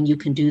corner when you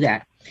can do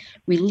that.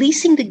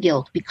 Releasing the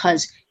guilt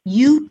because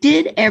you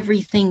did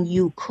everything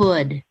you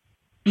could.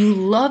 You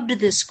loved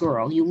this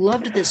girl. You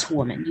loved this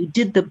woman. You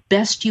did the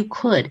best you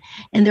could.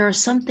 And there are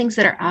some things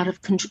that are out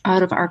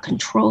of our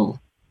control,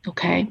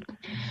 okay?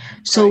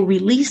 So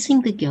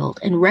releasing the guilt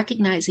and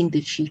recognizing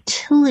the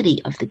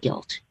futility of the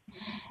guilt.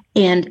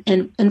 And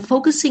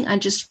focusing on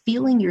just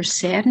feeling your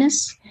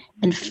sadness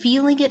and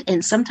feeling it.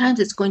 And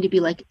sometimes it's going to be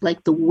like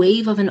the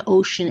wave of an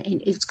ocean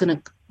and it's going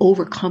to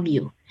overcome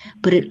you,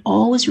 but it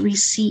always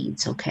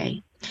recedes.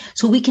 Okay.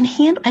 So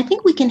I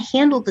think we can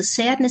handle the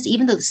sadness,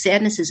 even though the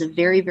sadness is a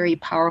very, very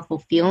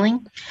powerful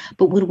feeling.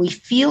 But when we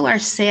feel our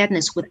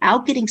sadness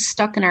without getting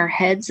stuck in our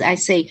heads, I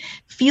say,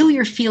 feel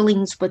your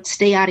feelings, but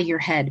stay out of your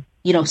head.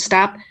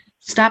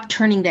 Stop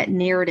turning that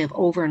narrative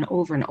over and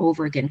over and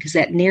over again, because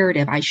that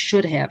narrative, I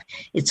should have,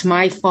 it's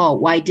my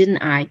fault, why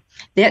didn't I?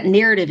 That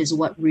narrative is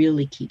what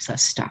really keeps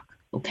us stuck,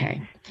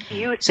 okay?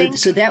 You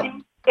think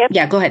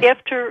go ahead.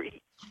 After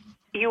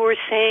you were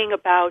saying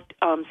about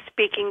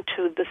speaking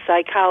to the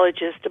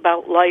psychologist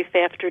about life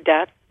after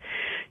death,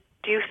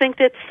 do you think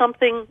that's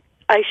something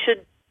I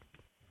should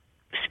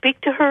speak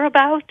to her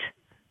about?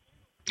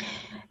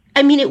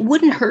 I mean, it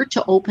wouldn't hurt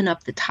to open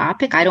up the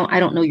topic. I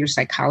don't know your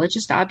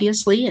psychologist,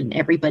 obviously, and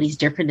everybody's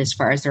different as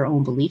far as their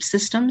own belief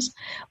systems.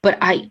 But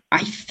I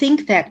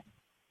think that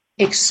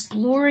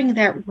exploring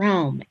that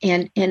realm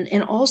and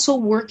also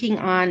working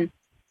on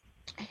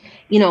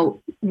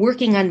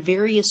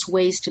various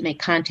ways to make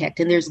contact.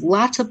 And there's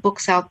lots of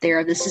books out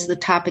there. This is the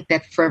topic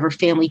that Forever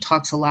Family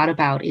talks a lot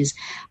about, is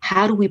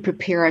how do we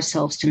prepare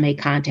ourselves to make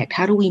contact?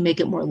 How do we make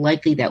it more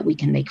likely that we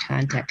can make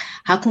contact?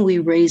 How can we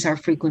raise our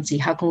frequency?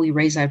 How can we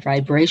raise our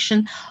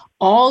vibration?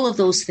 All of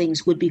those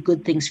things would be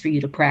good things for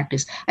you to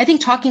practice. I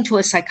think talking to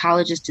a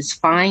psychologist is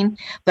fine,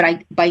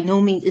 but by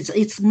no means,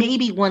 it's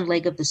maybe one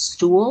leg of the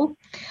stool.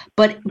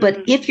 But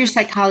if your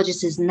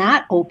psychologist is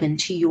not open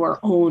to your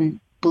own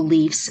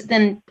beliefs,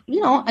 then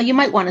you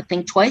might want to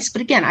think twice.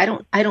 But again, I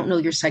don't know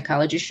your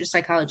psychologist. Your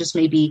psychologist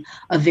may be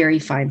a very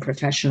fine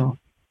professional.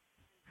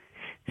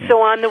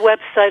 So on the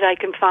website, I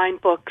can find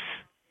books.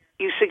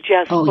 You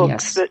suggest books,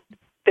 yes. But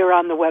they're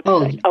on the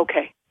website.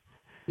 Okay.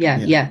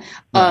 Yeah.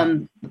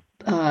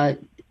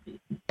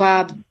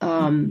 Bob.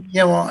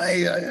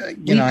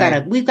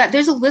 We've got.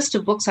 There's a list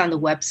of books on the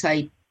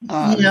website.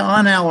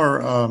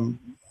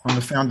 On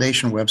the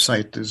foundation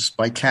website, there's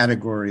by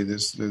category.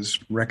 There's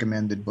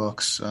recommended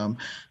books.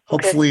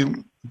 Hopefully,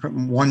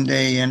 one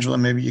day, Angela,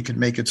 maybe you could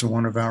make it to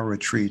one of our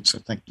retreats. I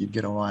think you'd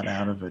get a lot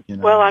out of it.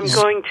 Well, I'm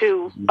going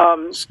to.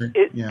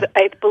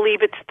 I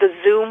believe it's the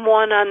Zoom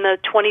one on the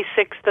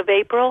 26th of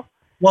April.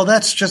 Well,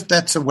 that's a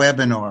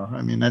webinar.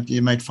 I mean,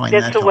 you might find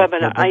that's that a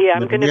webinar.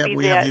 I'm going to be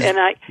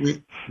there,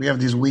 we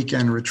have these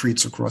weekend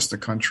retreats across the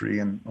country,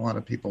 and a lot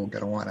of people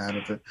get a lot out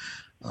of it.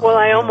 Well,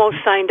 I almost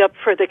signed up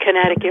for the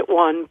Connecticut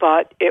one,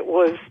 but it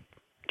was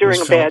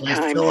during a bad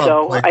time.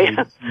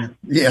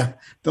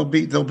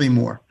 There'll be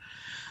more.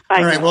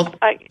 All right. Well,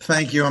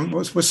 thank you.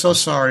 We're so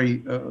sorry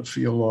for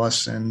your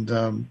loss, and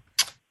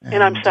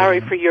I'm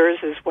sorry for yours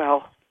as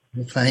well.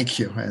 Well, thank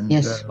you. And,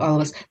 yes, all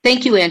of us.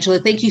 Thank you, Angela.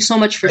 Thank you so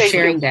much for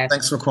sharing that.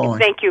 Thanks for calling.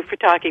 Thank you for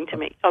talking to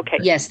me. Okay.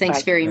 Yes,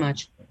 thanks very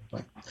much.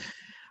 Bye.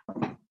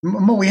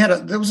 Mo,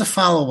 there was a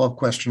follow-up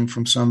question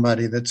from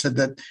somebody that said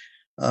that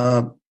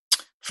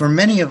for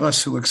many of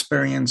us who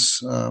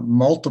experience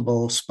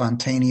multiple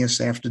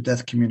spontaneous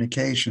after-death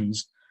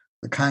communications,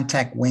 the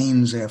contact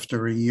wanes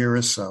after a year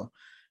or so.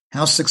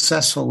 How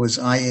successful was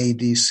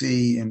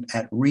IADC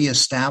at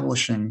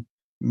reestablishing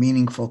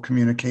meaningful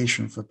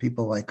communication for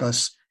people like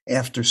us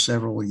after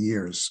several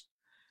years?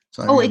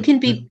 So, it can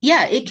be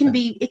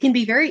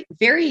very,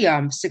 very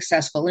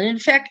successful. And in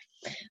fact,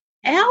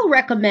 Al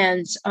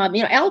recommends,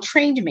 Al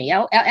trained me.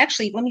 Al,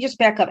 actually, let me just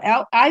back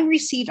up. I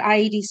received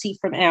IADC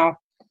from Al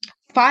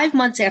 5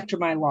 months after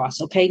my loss.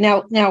 Okay.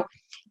 Now,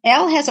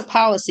 Al has a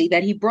policy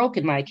that he broke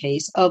in my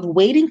case of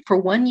waiting for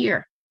 1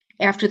 year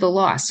after the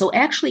loss. So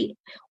actually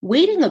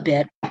waiting a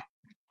bit,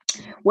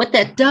 what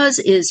that does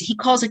is he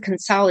calls it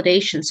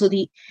consolidation. So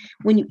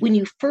when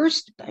you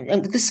first,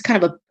 and this is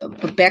kind of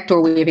a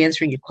backdoor way of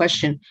answering your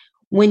question,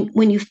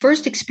 when you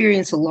first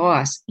experience a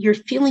loss, your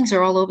feelings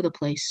are all over the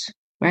place,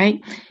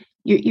 right?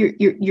 You're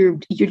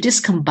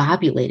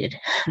discombobulated,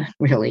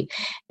 really,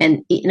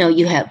 and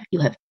you have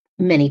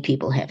many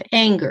people have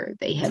anger,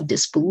 they have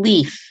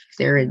disbelief,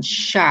 they're in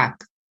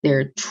shock,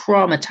 they're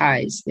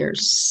traumatized, they're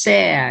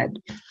sad,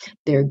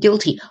 they're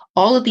guilty.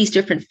 All of these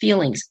different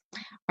feelings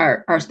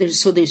are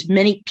there's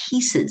many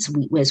pieces,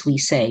 as we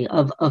say,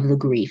 of the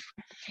grief.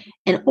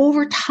 And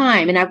over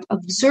time, and I've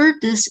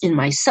observed this in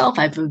myself,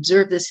 I've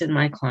observed this in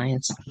my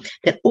clients,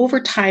 that over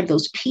time,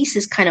 those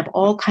pieces kind of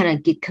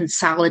get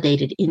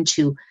consolidated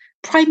into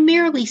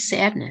primarily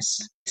sadness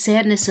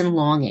and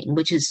longing,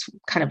 which is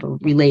kind of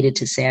related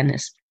to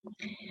sadness.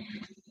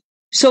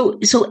 So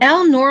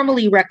Al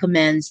normally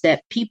recommends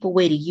that people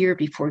wait a year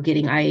before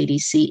getting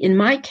IADC. In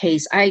my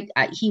case,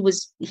 he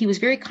was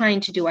very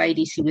kind to do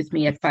IADC with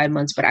me at 5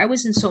 months, but I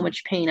was in so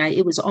much pain.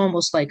 It was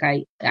almost like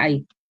I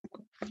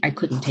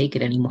couldn't take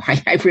it anymore.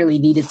 I really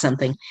needed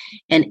something,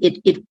 and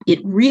it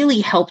really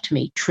helped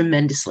me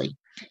tremendously,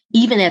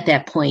 even at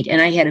that point.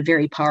 And I had a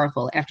very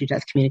powerful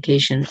after-death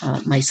communication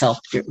myself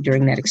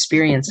during that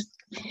experience.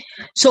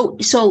 So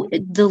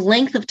the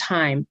length of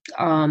time,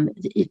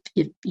 if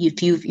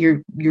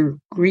your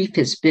grief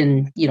has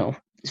been,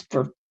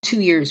 for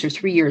 2 years or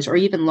 3 years or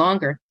even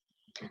longer,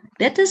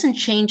 that doesn't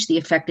change the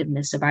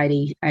effectiveness of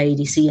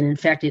IADC. And in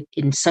fact,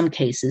 in some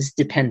cases,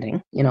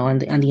 depending, on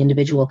the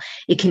individual,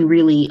 it can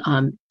really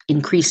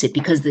increase it,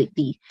 because the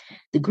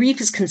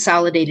grief is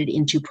consolidated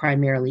into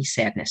primarily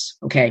sadness.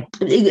 Okay.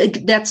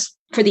 That's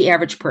for the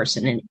average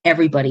person, and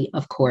everybody,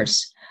 of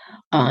course,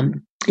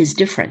 is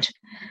different.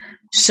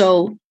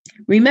 So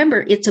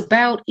remember, it's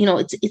about,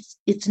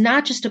 it's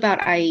not just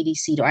about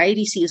IADC.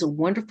 IADC is a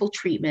wonderful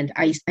treatment.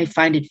 I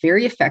find it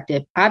very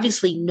effective.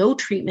 Obviously, no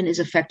treatment is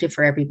effective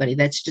for everybody.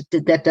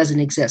 That doesn't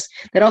exist.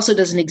 That also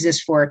doesn't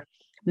exist for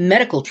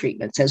medical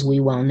treatments, as we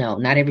well know.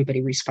 Not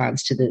everybody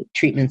responds to the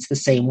treatments the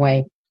same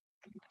way.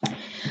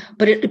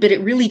 But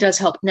it really does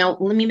help. Now,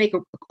 let me make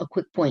a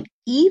quick point.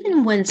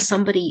 Even when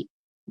somebody,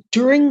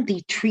 during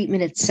the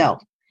treatment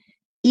itself,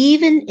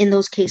 even in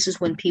those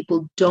cases when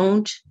people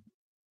don't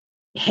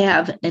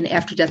have an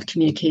after-death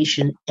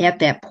communication at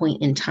that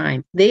point in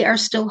time, they are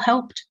still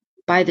helped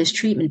by this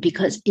treatment,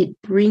 because it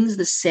brings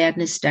the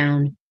sadness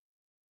down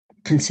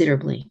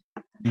considerably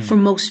for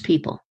most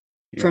people.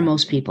 Yeah. For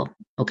most people.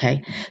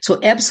 Okay. So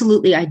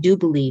absolutely, I do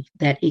believe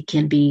that it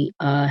can be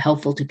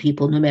helpful to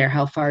people, no matter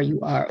how far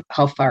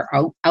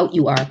out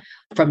you are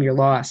from your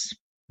loss.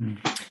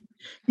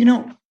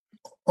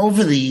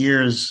 Over the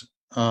years,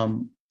 I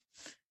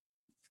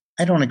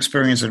don't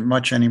experience it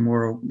much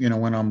anymore,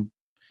 when I'm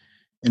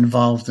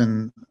involved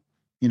in,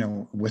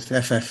 with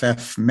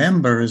FFF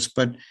members,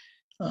 but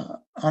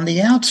on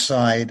the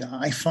outside,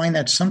 I find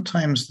that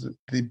sometimes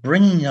the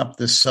bringing up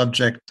the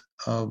subject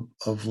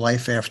of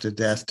life after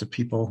death to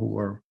people who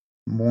are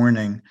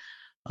mourning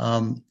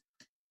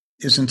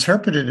is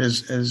interpreted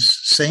as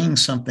saying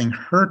something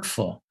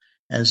hurtful,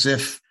 as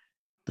if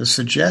the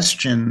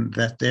suggestion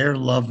that their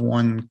loved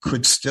one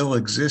could still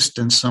exist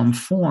in some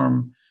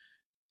form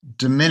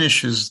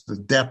diminishes the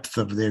depth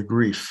of their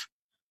grief.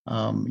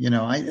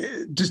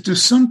 Do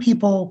some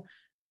people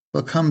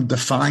become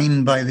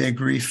defined by their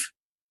grief?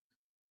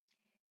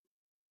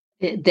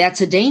 That's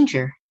a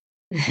danger.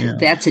 Yeah.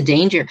 That's a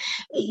danger.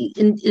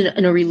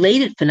 In a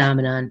related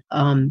phenomenon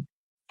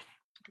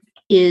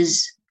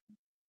is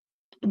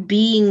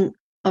being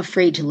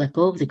afraid to let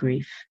go of the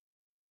grief.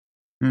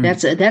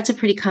 That's a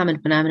pretty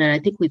common phenomenon. I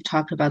think we've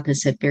talked about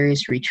this at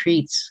various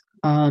retreats.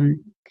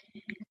 And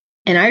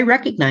I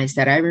recognize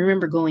that. I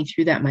remember going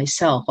through that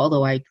myself,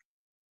 although I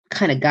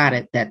kind of got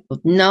it that,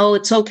 no,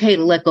 it's okay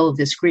to let go of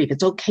this grief.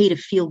 It's okay to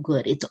feel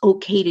good. It's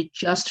okay to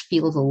just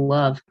feel the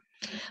love.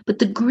 But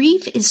the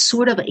grief is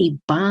sort of a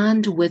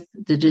bond with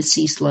the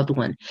deceased loved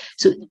one.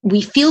 So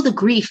we feel the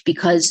grief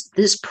because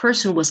this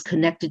person was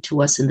connected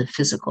to us in the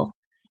physical,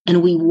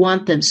 and we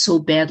want them so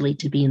badly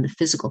to be in the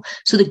physical.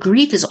 So the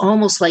grief is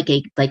almost like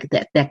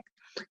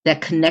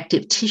that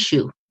connective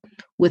tissue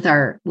with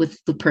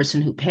the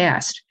person who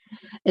passed.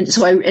 And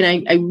so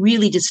I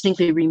really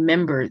distinctly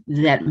remember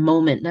that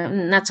moment,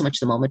 not so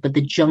much the moment, but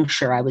the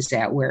juncture I was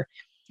at where,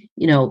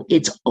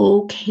 it's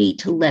okay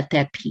to let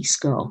that piece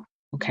go.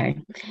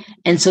 Okay.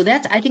 And so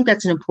I think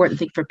that's an important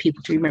thing for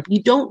people to remember.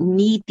 You don't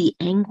need the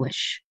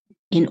anguish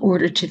in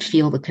order to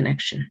feel the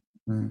connection.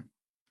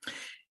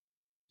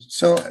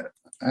 So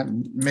it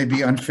may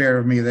be unfair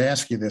of me to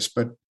ask you this,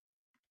 but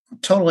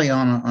totally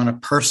on a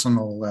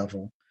personal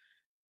level,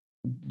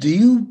 do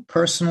you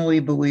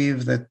personally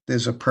believe that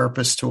there's a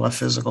purpose to our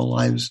physical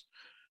lives?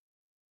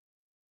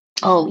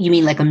 Oh, you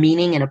mean like a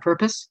meaning and a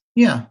purpose?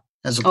 Yeah.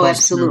 As opposed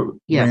absolutely.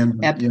 To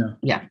random,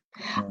 yeah.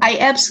 I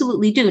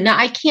absolutely do. Now,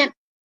 I can't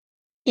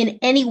in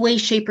any way,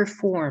 shape, or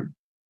form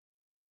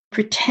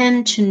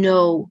pretend to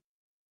know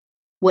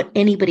what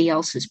anybody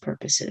else's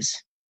purpose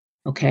is.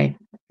 Okay.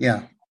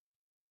 Yeah.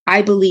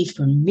 I believe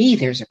for me,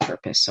 there's a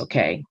purpose.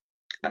 Okay.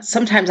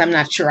 Sometimes I'm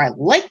not sure I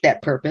like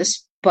that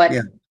purpose, but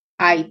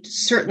I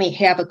certainly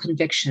have a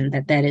conviction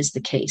that that is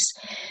the case.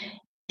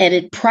 And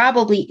it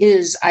probably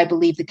is, I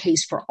believe, the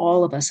case for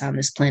all of us on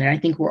this planet. I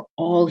think we're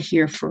all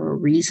here for a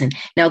reason.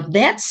 Now,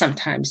 that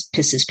sometimes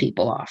pisses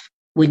people off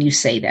when you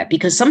say that,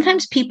 because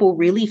sometimes people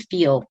really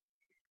feel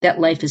that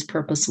life is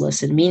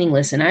purposeless and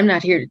meaningless. And I'm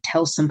not here to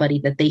tell somebody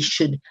that they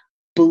should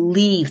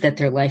believe that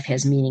their life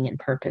has meaning and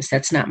purpose.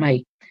 That's not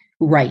my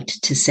right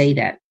to say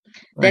that.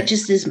 Right. That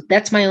just is,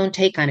 that's my own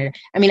take on it.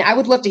 I mean, I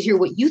would love to hear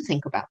what you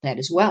think about that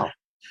as well.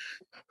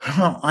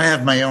 Well, I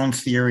have my own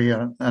theory,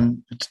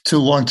 and it's too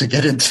long to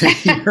get into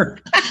here.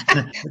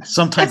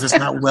 Sometimes it's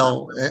not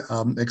well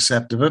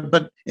accepted,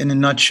 but in a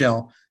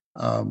nutshell,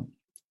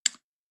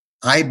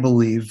 I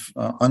believe,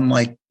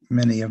 unlike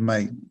many of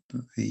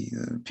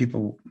the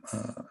people,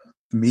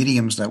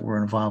 mediums that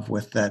we're involved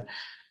with,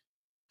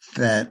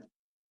 that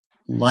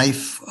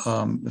life,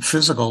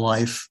 physical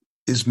life,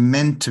 is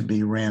meant to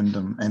be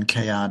random and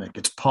chaotic.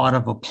 It's part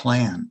of a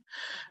plan.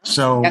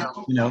 So,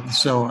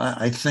 so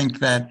I think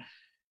that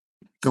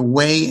the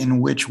way in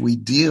which we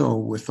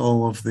deal with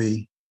all of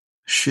the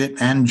shit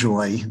and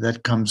joy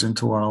that comes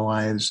into our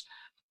lives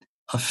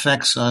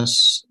affects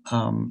us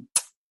in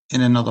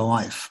another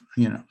life,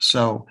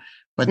 So,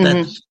 but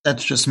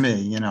that's just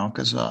me,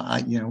 because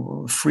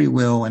free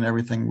will and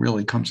everything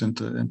really comes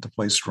into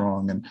play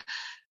strong, and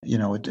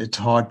it's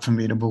hard for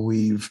me to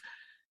believe,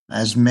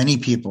 as many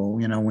people,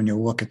 when you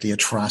look at the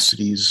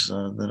atrocities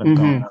that have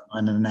gone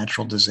on and the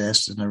natural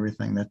disasters and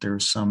everything, that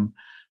there's some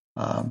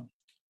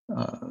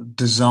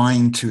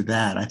design to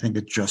that. I think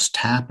it just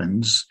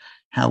happens.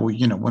 How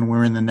we, when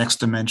we're in the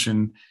next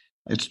dimension,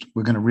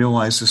 we're going to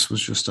realize this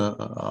was just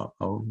a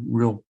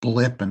real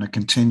blip in a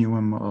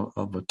continuum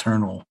of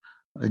eternal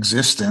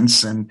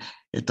existence, and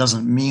it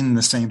doesn't mean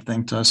the same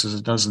thing to us as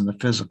it does in the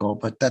physical.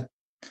 But that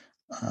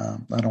I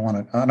don't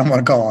want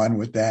to go on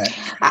with that.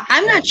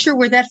 I'm not sure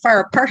we're that far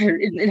apart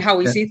in how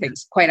we see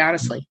things. Quite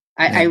honestly,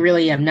 I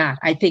really am not.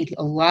 I think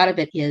a lot of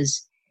it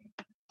is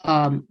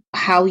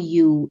how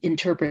you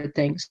interpret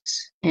things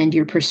and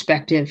your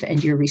perspective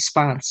and your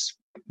response.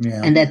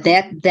 Yeah. And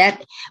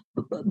that,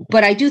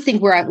 but I do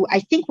think we're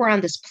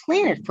on this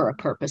planet for a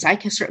purpose. I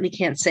certainly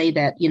can't say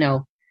that,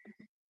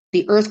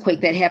 the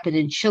earthquake that happened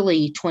in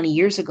Chile 20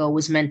 years ago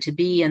was meant to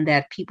be, and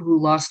that people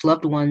who lost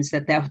loved ones,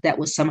 that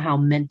was somehow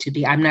meant to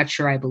be. I'm not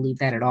sure I believe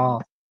that at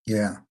all.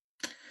 Yeah.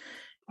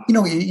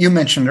 You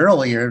mentioned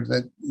earlier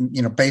that,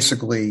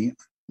 basically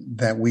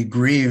that we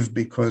grieve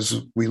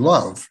because we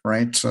love,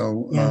 right?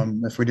 So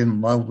if we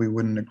didn't love, we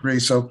wouldn't agree.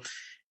 So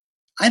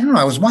I don't know.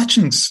 I was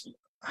watching,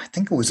 I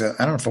think it was I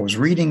don't know if I was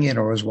reading it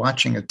or I was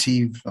watching a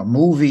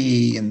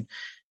movie, and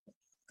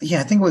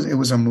I think it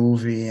was a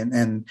movie,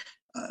 and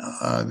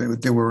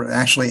there were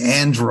actually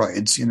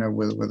androids,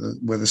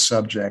 with the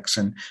subjects,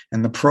 and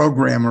the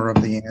programmer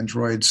of the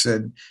android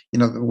said,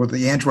 what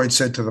the android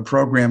said to the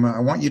programmer: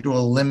 I want you to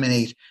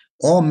eliminate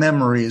all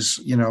memories,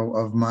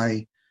 of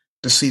my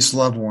deceased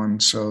loved one,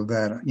 so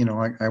that,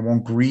 I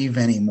won't grieve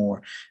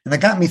anymore. And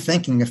that got me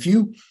thinking, if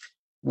you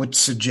would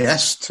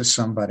suggest to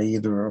somebody,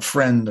 either a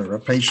friend or a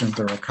patient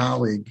or a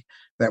colleague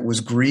that was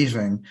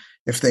grieving,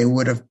 if they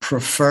would have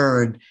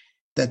preferred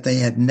that they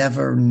had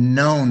never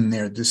known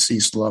their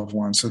deceased loved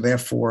one, so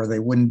therefore they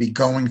wouldn't be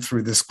going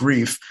through this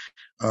grief,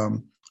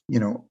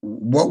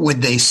 what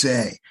would they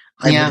say?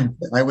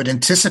 I would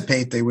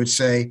anticipate they would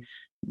say,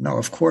 no,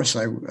 of course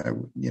I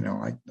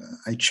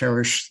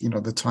cherish,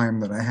 the time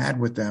that I had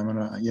with them,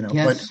 and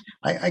yes.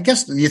 But I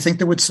guess, do you think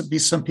there would be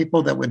some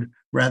people that would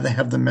rather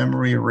have the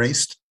memory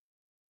erased?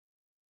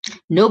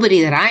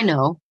 Nobody that I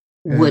know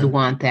would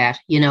want that.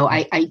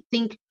 I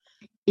think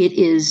it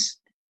is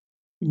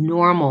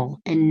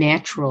normal and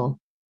natural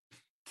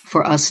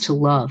for us to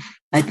love.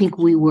 I think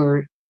we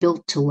were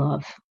built to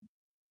love,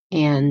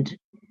 and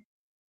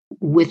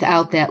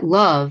without that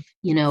love,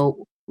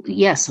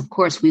 yes, of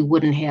course, we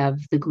wouldn't have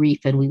the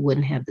grief and we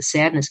wouldn't have the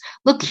sadness.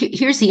 Look,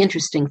 here's the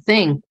interesting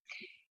thing.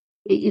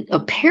 A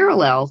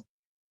parallel,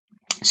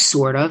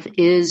 sort of,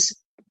 is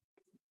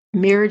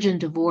marriage and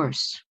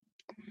divorce.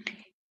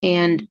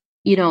 And,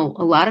 a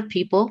lot of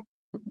people,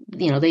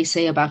 they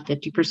say about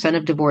 50%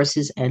 of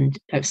divorces and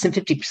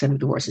 50% of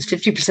divorces,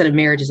 50% of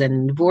marriages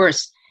and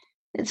divorce.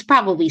 It's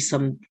probably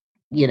some,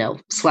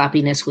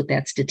 sloppiness with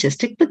that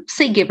statistic, but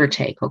say give or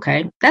take.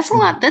 Okay. That's a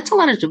lot. That's a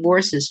lot of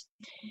divorces.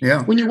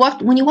 Yeah. When you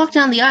walk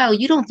down the aisle,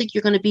 you don't think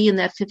you're going to be in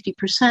that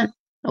 50%.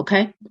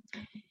 Okay.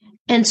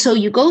 And so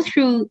you go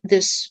through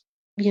this,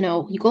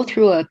 you go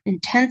through an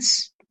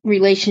intense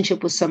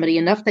relationship with somebody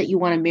enough that you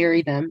want to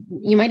marry them.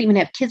 You might even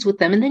have kids with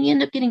them, and then you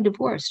end up getting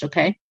divorced.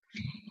 Okay.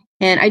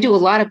 And I do a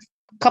lot of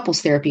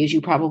couples therapy, as you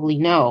probably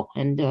know,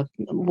 and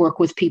work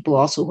with people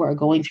also who are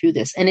going through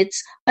this. And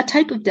it's a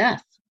type of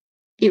death.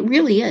 It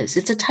really is.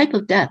 It's a type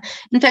of death.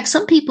 In fact,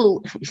 some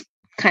people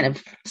kind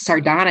of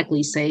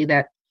sardonically say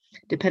that,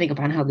 depending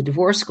upon how the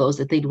divorce goes,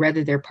 that they'd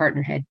rather their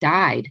partner had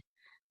died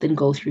than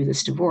go through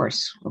this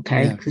divorce.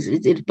 Okay. Because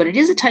but it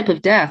is a type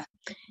of death.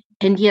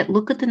 And yet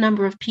look at the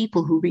number of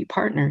people who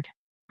repartner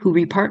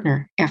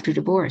after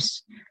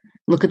divorce.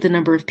 Look at the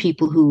number of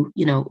people who,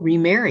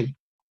 remarry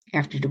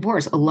after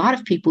divorce. A lot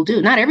of people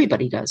do. Not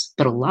everybody does,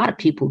 but a lot of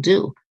people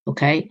do.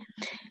 Okay.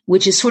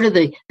 Which is sort of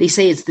they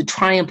say it's the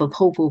triumph of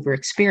hope over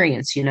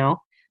experience,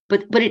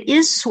 but it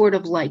is sort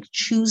of like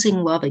choosing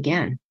love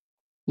again,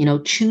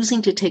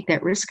 choosing to take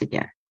that risk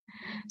again.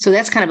 So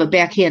that's kind of a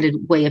backhanded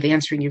way of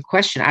answering your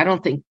question. I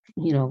don't think,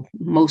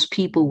 most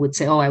people would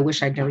say, oh, I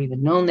wish I'd never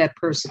even known that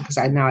person because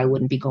I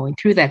wouldn't be going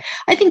through that.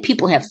 I think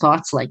people have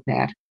thoughts like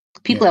that.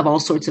 People have all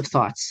sorts of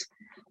thoughts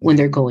when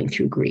they're going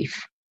through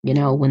grief,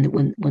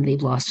 when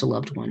they've lost a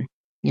loved one,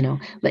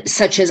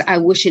 such as I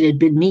wish it had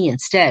been me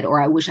instead,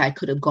 or I wish I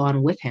could have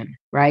gone with him.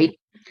 Right.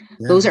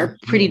 Yeah, those are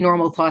pretty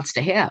normal thoughts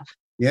to have.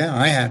 Yeah,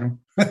 I had them.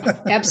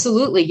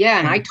 Absolutely. Yeah.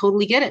 And I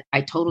totally get it.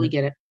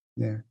 Get it.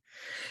 Yeah.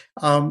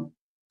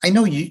 I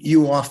know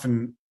you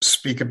often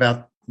speak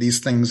about these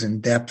things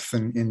in depth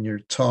in your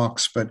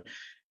talks, but,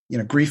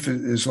 grief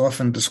is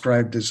often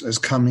described as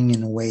coming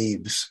in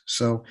waves.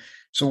 So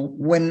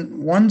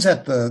when one's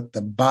at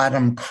the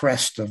bottom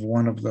crest of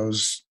one of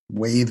those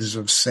waves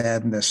of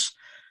sadness,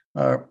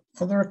 are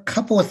there a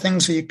couple of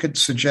things that you could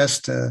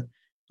suggest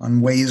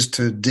on ways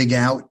to dig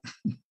out?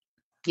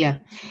 Yeah.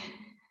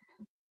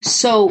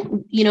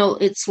 So,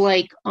 it's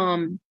like,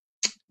 when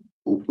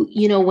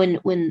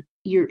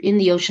you're in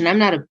the ocean, I'm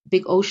not a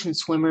big ocean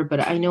swimmer, but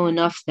I know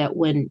enough that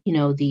when,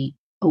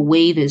 a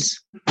wave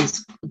is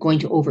going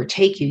to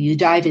overtake you, you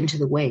dive into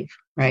the wave,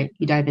 right?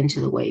 You dive into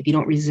the wave. You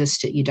don't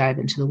resist it. You dive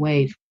into the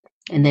wave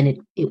and then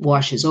it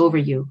washes over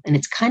you. And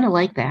it's kind of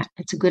like that.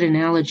 It's a good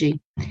analogy.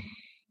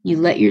 You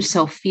let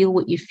yourself feel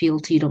what you feel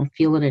till you don't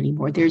feel it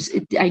anymore.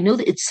 I know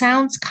that it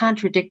sounds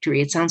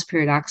contradictory. It sounds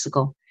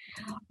paradoxical.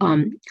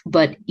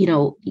 But,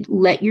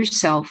 let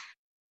yourself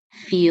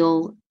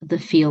feel the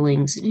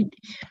feelings.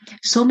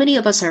 So many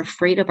of us are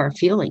afraid of our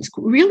feelings.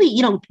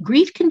 Really,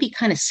 grief can be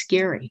kind of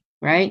scary,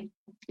 right?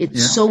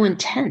 It's so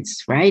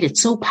intense, right?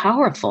 It's so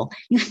powerful.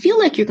 You feel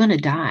like you're going to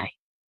die.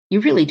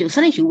 You really do.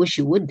 Sometimes you wish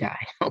you would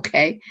die,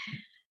 okay?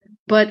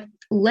 But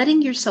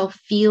letting yourself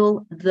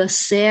feel the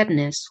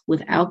sadness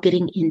without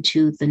getting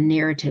into the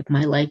narrative,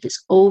 my life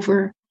is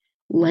over,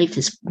 life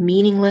is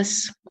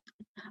meaningless,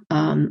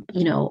 my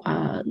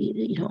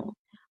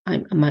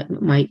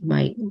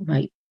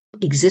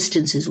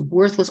existence is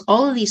worthless.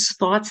 All of these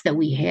thoughts that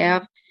we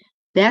have,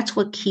 that's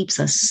what keeps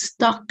us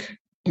stuck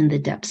in the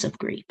depths of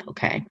grief,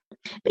 okay?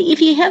 But if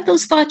you have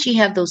those thoughts, you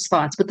have those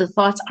thoughts, but the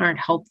thoughts aren't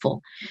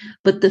helpful.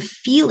 But the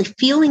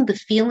feeling the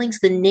feelings,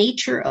 the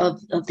nature of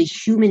the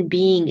human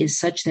being is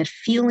such that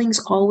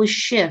feelings always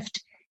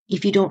shift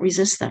if you don't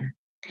resist them.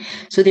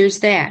 So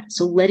there's that.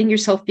 So letting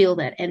yourself feel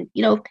that. And,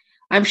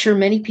 I'm sure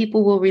many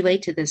people will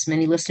relate to this.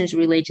 Many listeners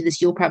relate to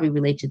this. You'll probably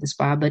relate to this,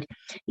 Bob. But,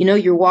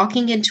 you're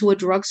walking into a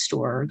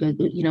drugstore,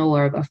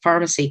 or a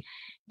pharmacy,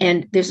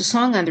 and there's a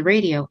song on the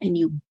radio and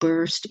you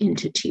burst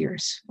into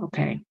tears.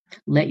 Okay.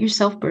 Let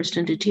yourself burst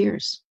into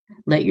tears.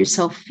 Let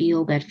yourself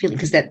feel that feeling,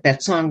 because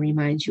that song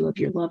reminds you of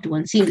your loved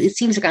one. It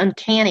seems like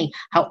uncanny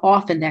how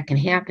often that can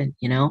happen,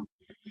 Yeah.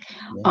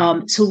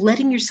 So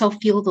letting yourself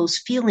feel those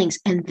feelings,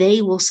 and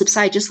they will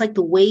subside, just like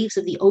the waves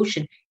of the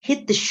ocean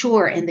hit the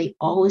shore and they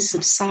always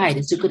subside.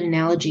 It's a good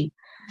analogy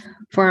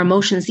for our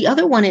emotions. The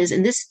other one is,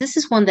 and this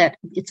is one that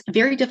it's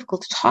very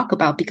difficult to talk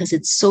about because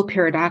it's so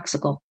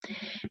paradoxical,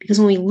 because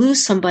when we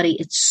lose somebody,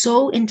 it's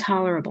so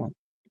intolerable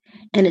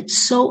and it's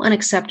so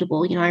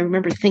unacceptable. I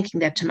remember thinking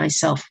that to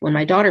myself when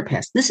my daughter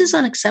passed. This is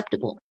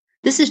unacceptable.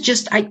 This is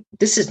just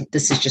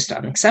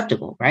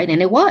unacceptable, right?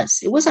 And it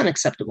was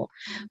unacceptable.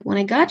 But when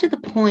I got to the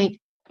point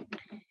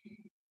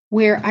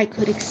where I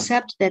could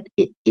accept that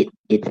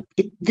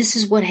this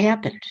is what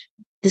happened.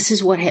 This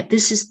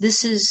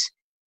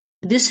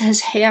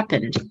has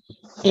happened.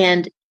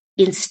 And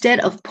instead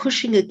of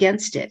pushing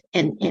against it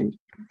and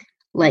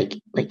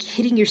like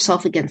hitting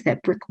yourself against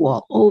that brick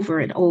wall over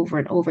and over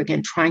and over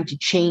again, trying to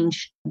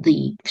change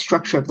the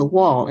structure of the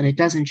wall, and it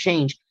doesn't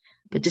change,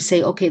 but to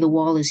say, okay, the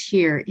wall is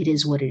here. It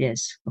is what it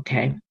is.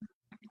 Okay.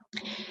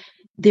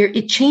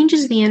 It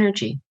changes the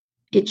energy.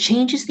 It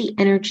changes the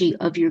energy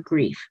of your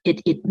grief.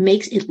 It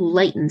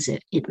lightens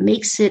it.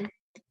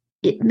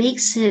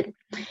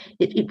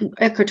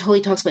 Eckhart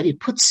Tolle talks about it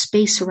puts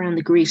space around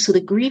the grief. So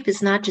the grief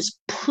is not just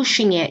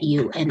pushing at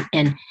you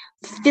and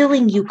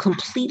filling you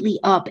completely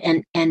up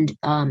and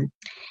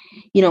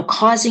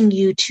causing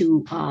you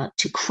to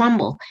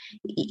crumble.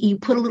 You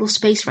put a little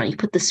space around it. You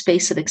put the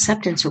space of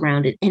acceptance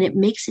around it, and it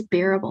makes it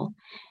bearable.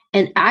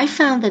 And I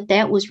found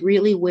that was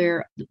really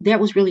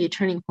a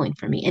turning point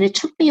for me. And it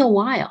took me a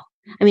while.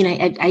 I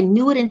mean, I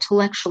knew it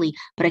intellectually,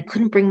 but I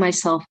couldn't bring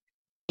myself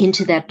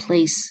into that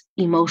place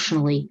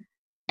emotionally.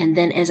 And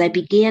then as I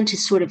began to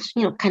sort of,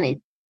 kind of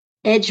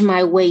edge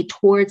my way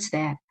towards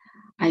that,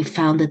 I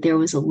found that there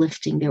was a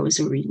lifting, there was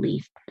a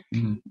relief.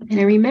 Mm-hmm. And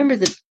I remember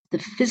the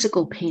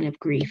physical pain of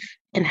grief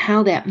and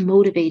how that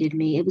motivated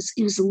me. It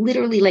was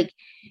literally like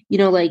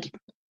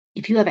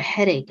if you have a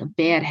headache, a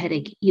bad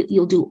headache,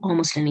 you'll do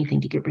almost anything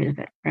to get rid of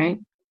it, right?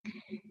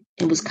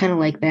 It was kind of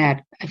like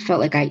that. I felt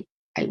like I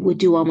would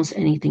do almost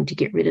anything to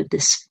get rid of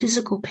this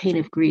physical pain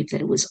of grief,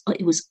 that it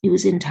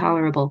was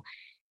intolerable.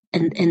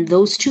 And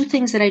those two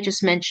things that I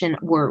just mentioned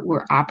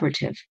were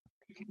operative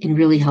in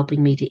really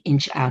helping me to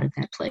inch out of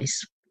that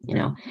place,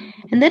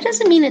 And that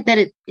doesn't mean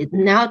that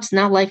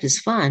now life is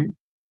fun.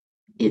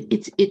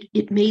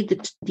 It made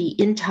the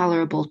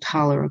intolerable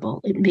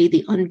tolerable. It made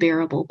the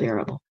unbearable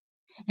bearable,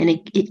 and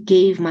it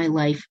gave my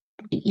life,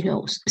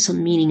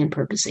 some meaning and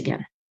purpose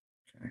again.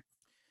 Okay.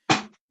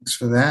 Thanks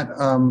for that.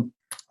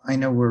 I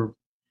know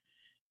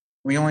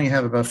we only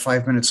have about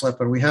 5 minutes left,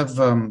 but we have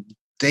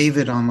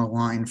David on the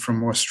line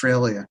from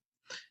Australia.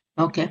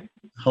 Okay.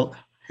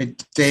 Hey,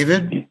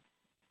 David.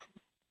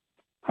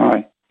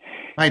 Hi.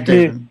 Hi,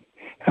 David.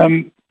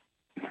 Yeah.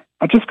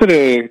 I just got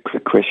a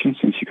quick question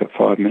since you've got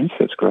 5 minutes.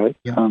 That's great.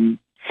 Yeah.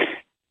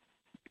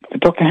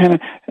 Dr. Hannah,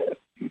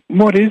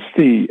 what is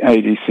the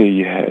ADC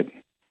you had?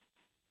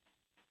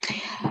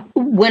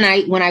 When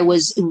I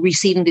was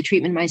receiving the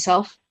treatment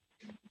myself?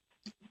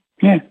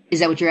 Yeah. Is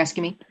that what you're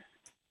asking me?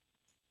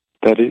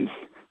 That is.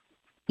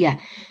 Yeah.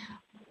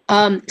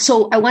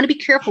 So I want to be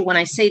careful when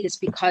I say this,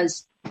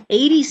 because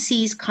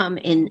ADCs come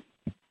in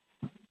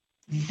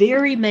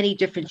very many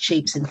different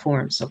shapes and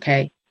forms,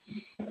 okay?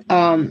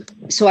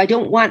 So I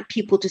don't want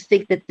people to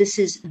think that this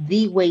is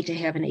the way to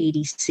have an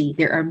ADC.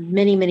 There are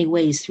many, many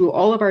ways through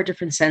all of our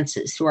different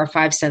senses, through our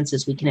 5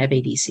 senses, we can have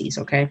ADCs,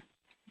 okay?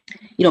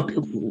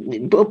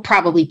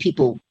 Probably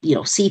people,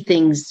 see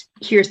things,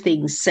 hear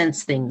things,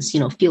 sense things,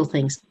 feel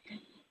things.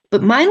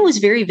 But mine was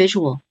very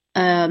visual.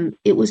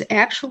 It was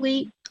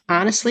actually,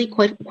 honestly,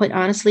 quite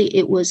honestly,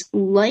 it was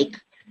like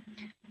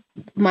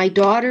my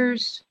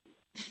daughter's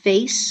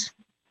face,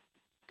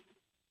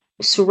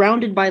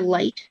 surrounded by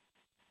light,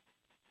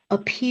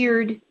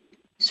 appeared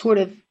sort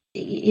of,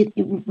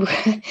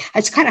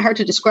 it's kind of hard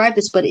to describe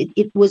this, but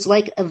it was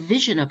like a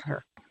vision of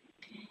her.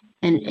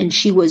 And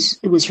it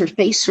was her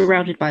face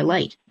surrounded by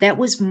light. That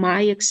was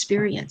my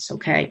experience.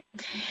 Okay.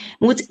 And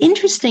what's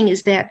interesting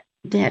is that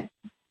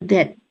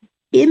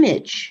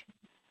image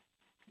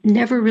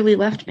never really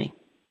left me.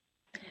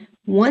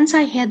 Once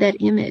I had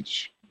that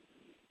image,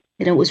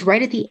 and it was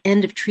right at the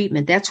end of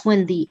treatment, that's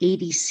when the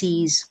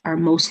ADCs are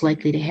most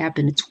likely to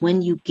happen. It's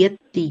when you get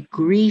the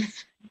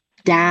grief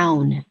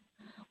down.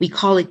 We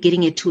call it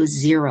getting it to a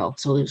 0.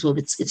 So if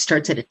it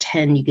starts at a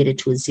 10, you get it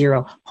to a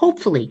 0.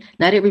 Hopefully,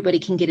 not everybody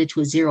can get it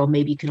to a 0.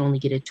 Maybe you can only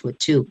get it to a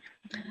 2.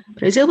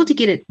 But I was able to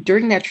get it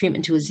during that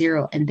treatment to a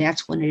 0, and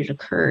that's when it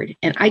occurred.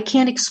 And I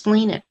can't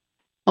explain it.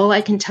 All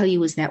I can tell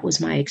you is that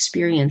was my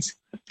experience.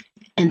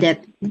 And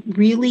that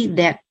really,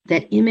 that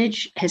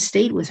image has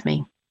stayed with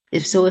me.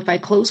 If I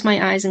close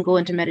my eyes and go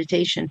into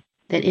meditation,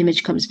 that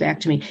image comes back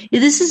to me.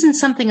 This isn't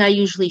something I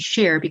usually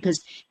share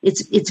because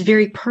it's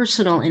very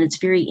personal and it's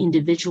very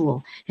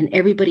individual, and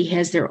everybody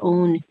has their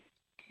own,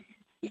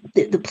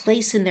 the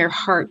place in their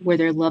heart where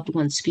their loved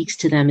one speaks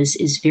to them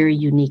is very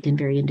unique and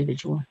very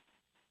individual.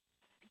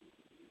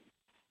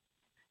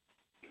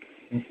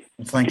 Well,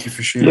 thank you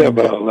for sharing. Yeah,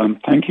 well,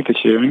 thank you for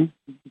sharing.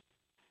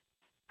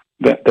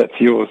 That's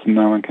yours and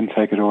no one can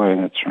take it away.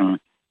 That's right.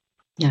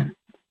 Yeah.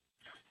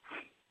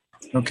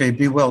 Okay,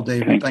 be well,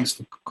 David. Thanks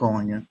for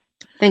calling in.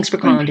 Thanks for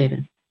calling,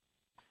 David.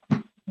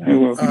 You're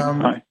welcome.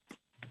 Bye.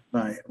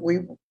 Bye.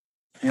 We've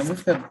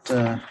got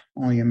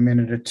only a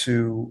minute or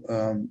two.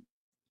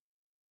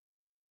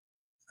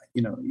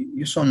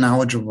 You're so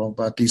knowledgeable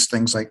about these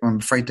things. Like, I'm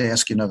afraid to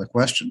ask you another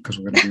question because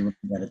we're going to be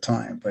looking at a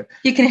time. But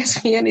you can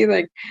ask me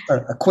anything.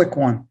 A quick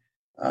one.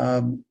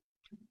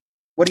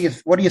 What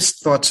are your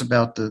thoughts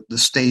about the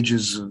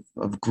stages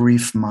of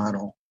grief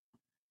model?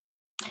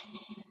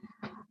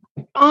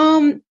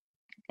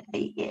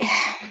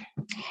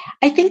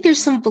 I think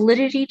there's some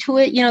validity to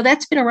it.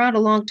 That's been around a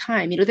long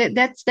time.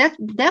 That's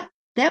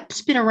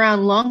been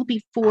around long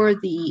before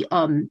the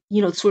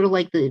sort of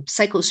like the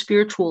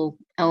psychospiritual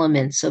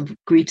elements of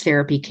grief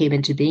therapy came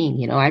into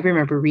being. I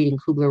remember reading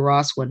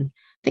Kubler-Ross when I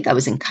think I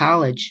was in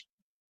college.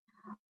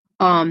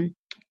 I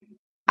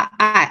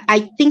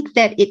think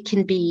that it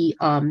can be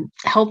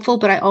helpful,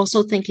 but I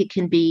also think it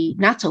can be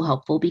not so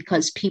helpful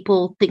because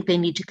people think they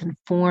need to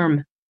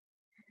conform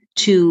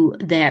to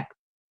that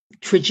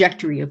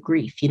trajectory of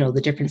grief,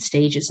 the different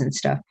stages and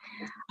stuff.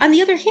 On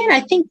the other hand, I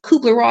think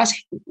Kubler-Ross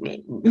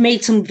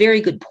made some very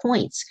good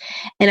points.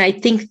 And I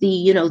think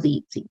the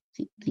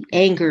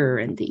anger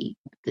and the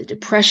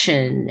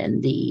depression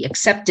and the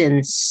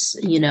acceptance,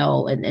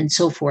 and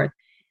so forth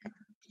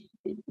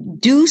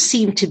do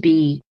seem to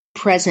be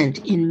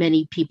present in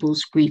many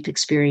people's grief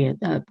experience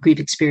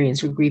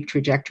or grief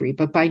trajectory,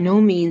 but by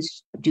no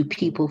means do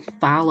people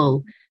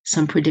follow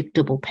some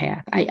predictable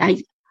path.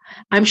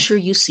 I'm sure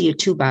you see it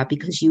too, Bob,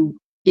 because you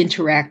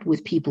interact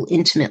with people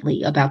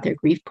intimately about their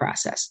grief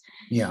process.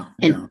 Yeah.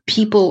 And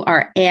people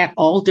are at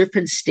all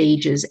different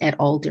stages at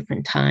all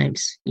different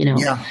times,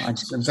 Yeah,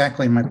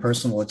 exactly my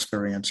personal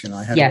experience.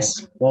 I had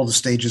all the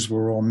stages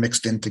were all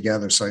mixed in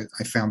together. So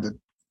I found it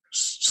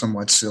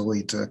somewhat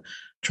silly to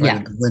try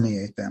to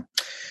delineate them.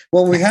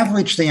 Well, we have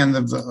reached the end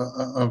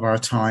of our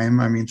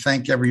time. I mean,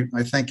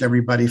 I thank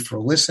everybody for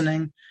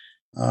listening.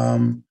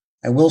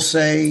 I will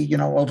say,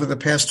 over the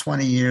past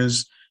 20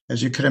 years,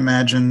 as you could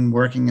imagine,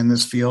 working in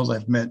this field,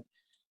 I've met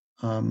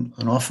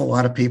an awful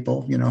lot of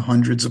people,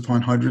 hundreds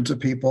upon hundreds of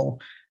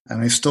people.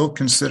 And I still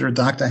consider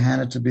Dr.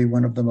 Hannah to be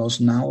one of the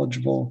most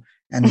knowledgeable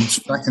and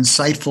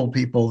insightful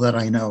people that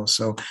I know.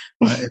 So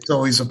it's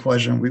always a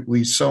pleasure. And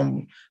we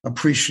so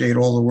appreciate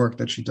all the work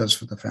that she does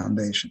for the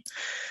foundation.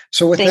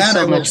 So with Thanks that,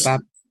 so much,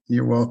 Bob.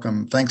 You're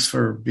welcome. Thanks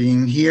for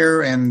being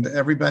here. And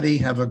everybody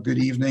have a good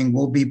evening.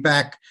 We'll be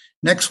back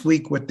next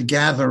week with The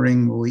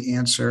Gathering, where we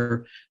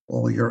answer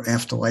all your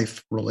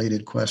afterlife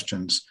related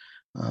questions.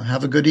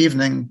 Have a good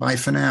evening. Bye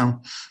for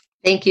now.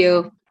 Thank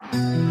you.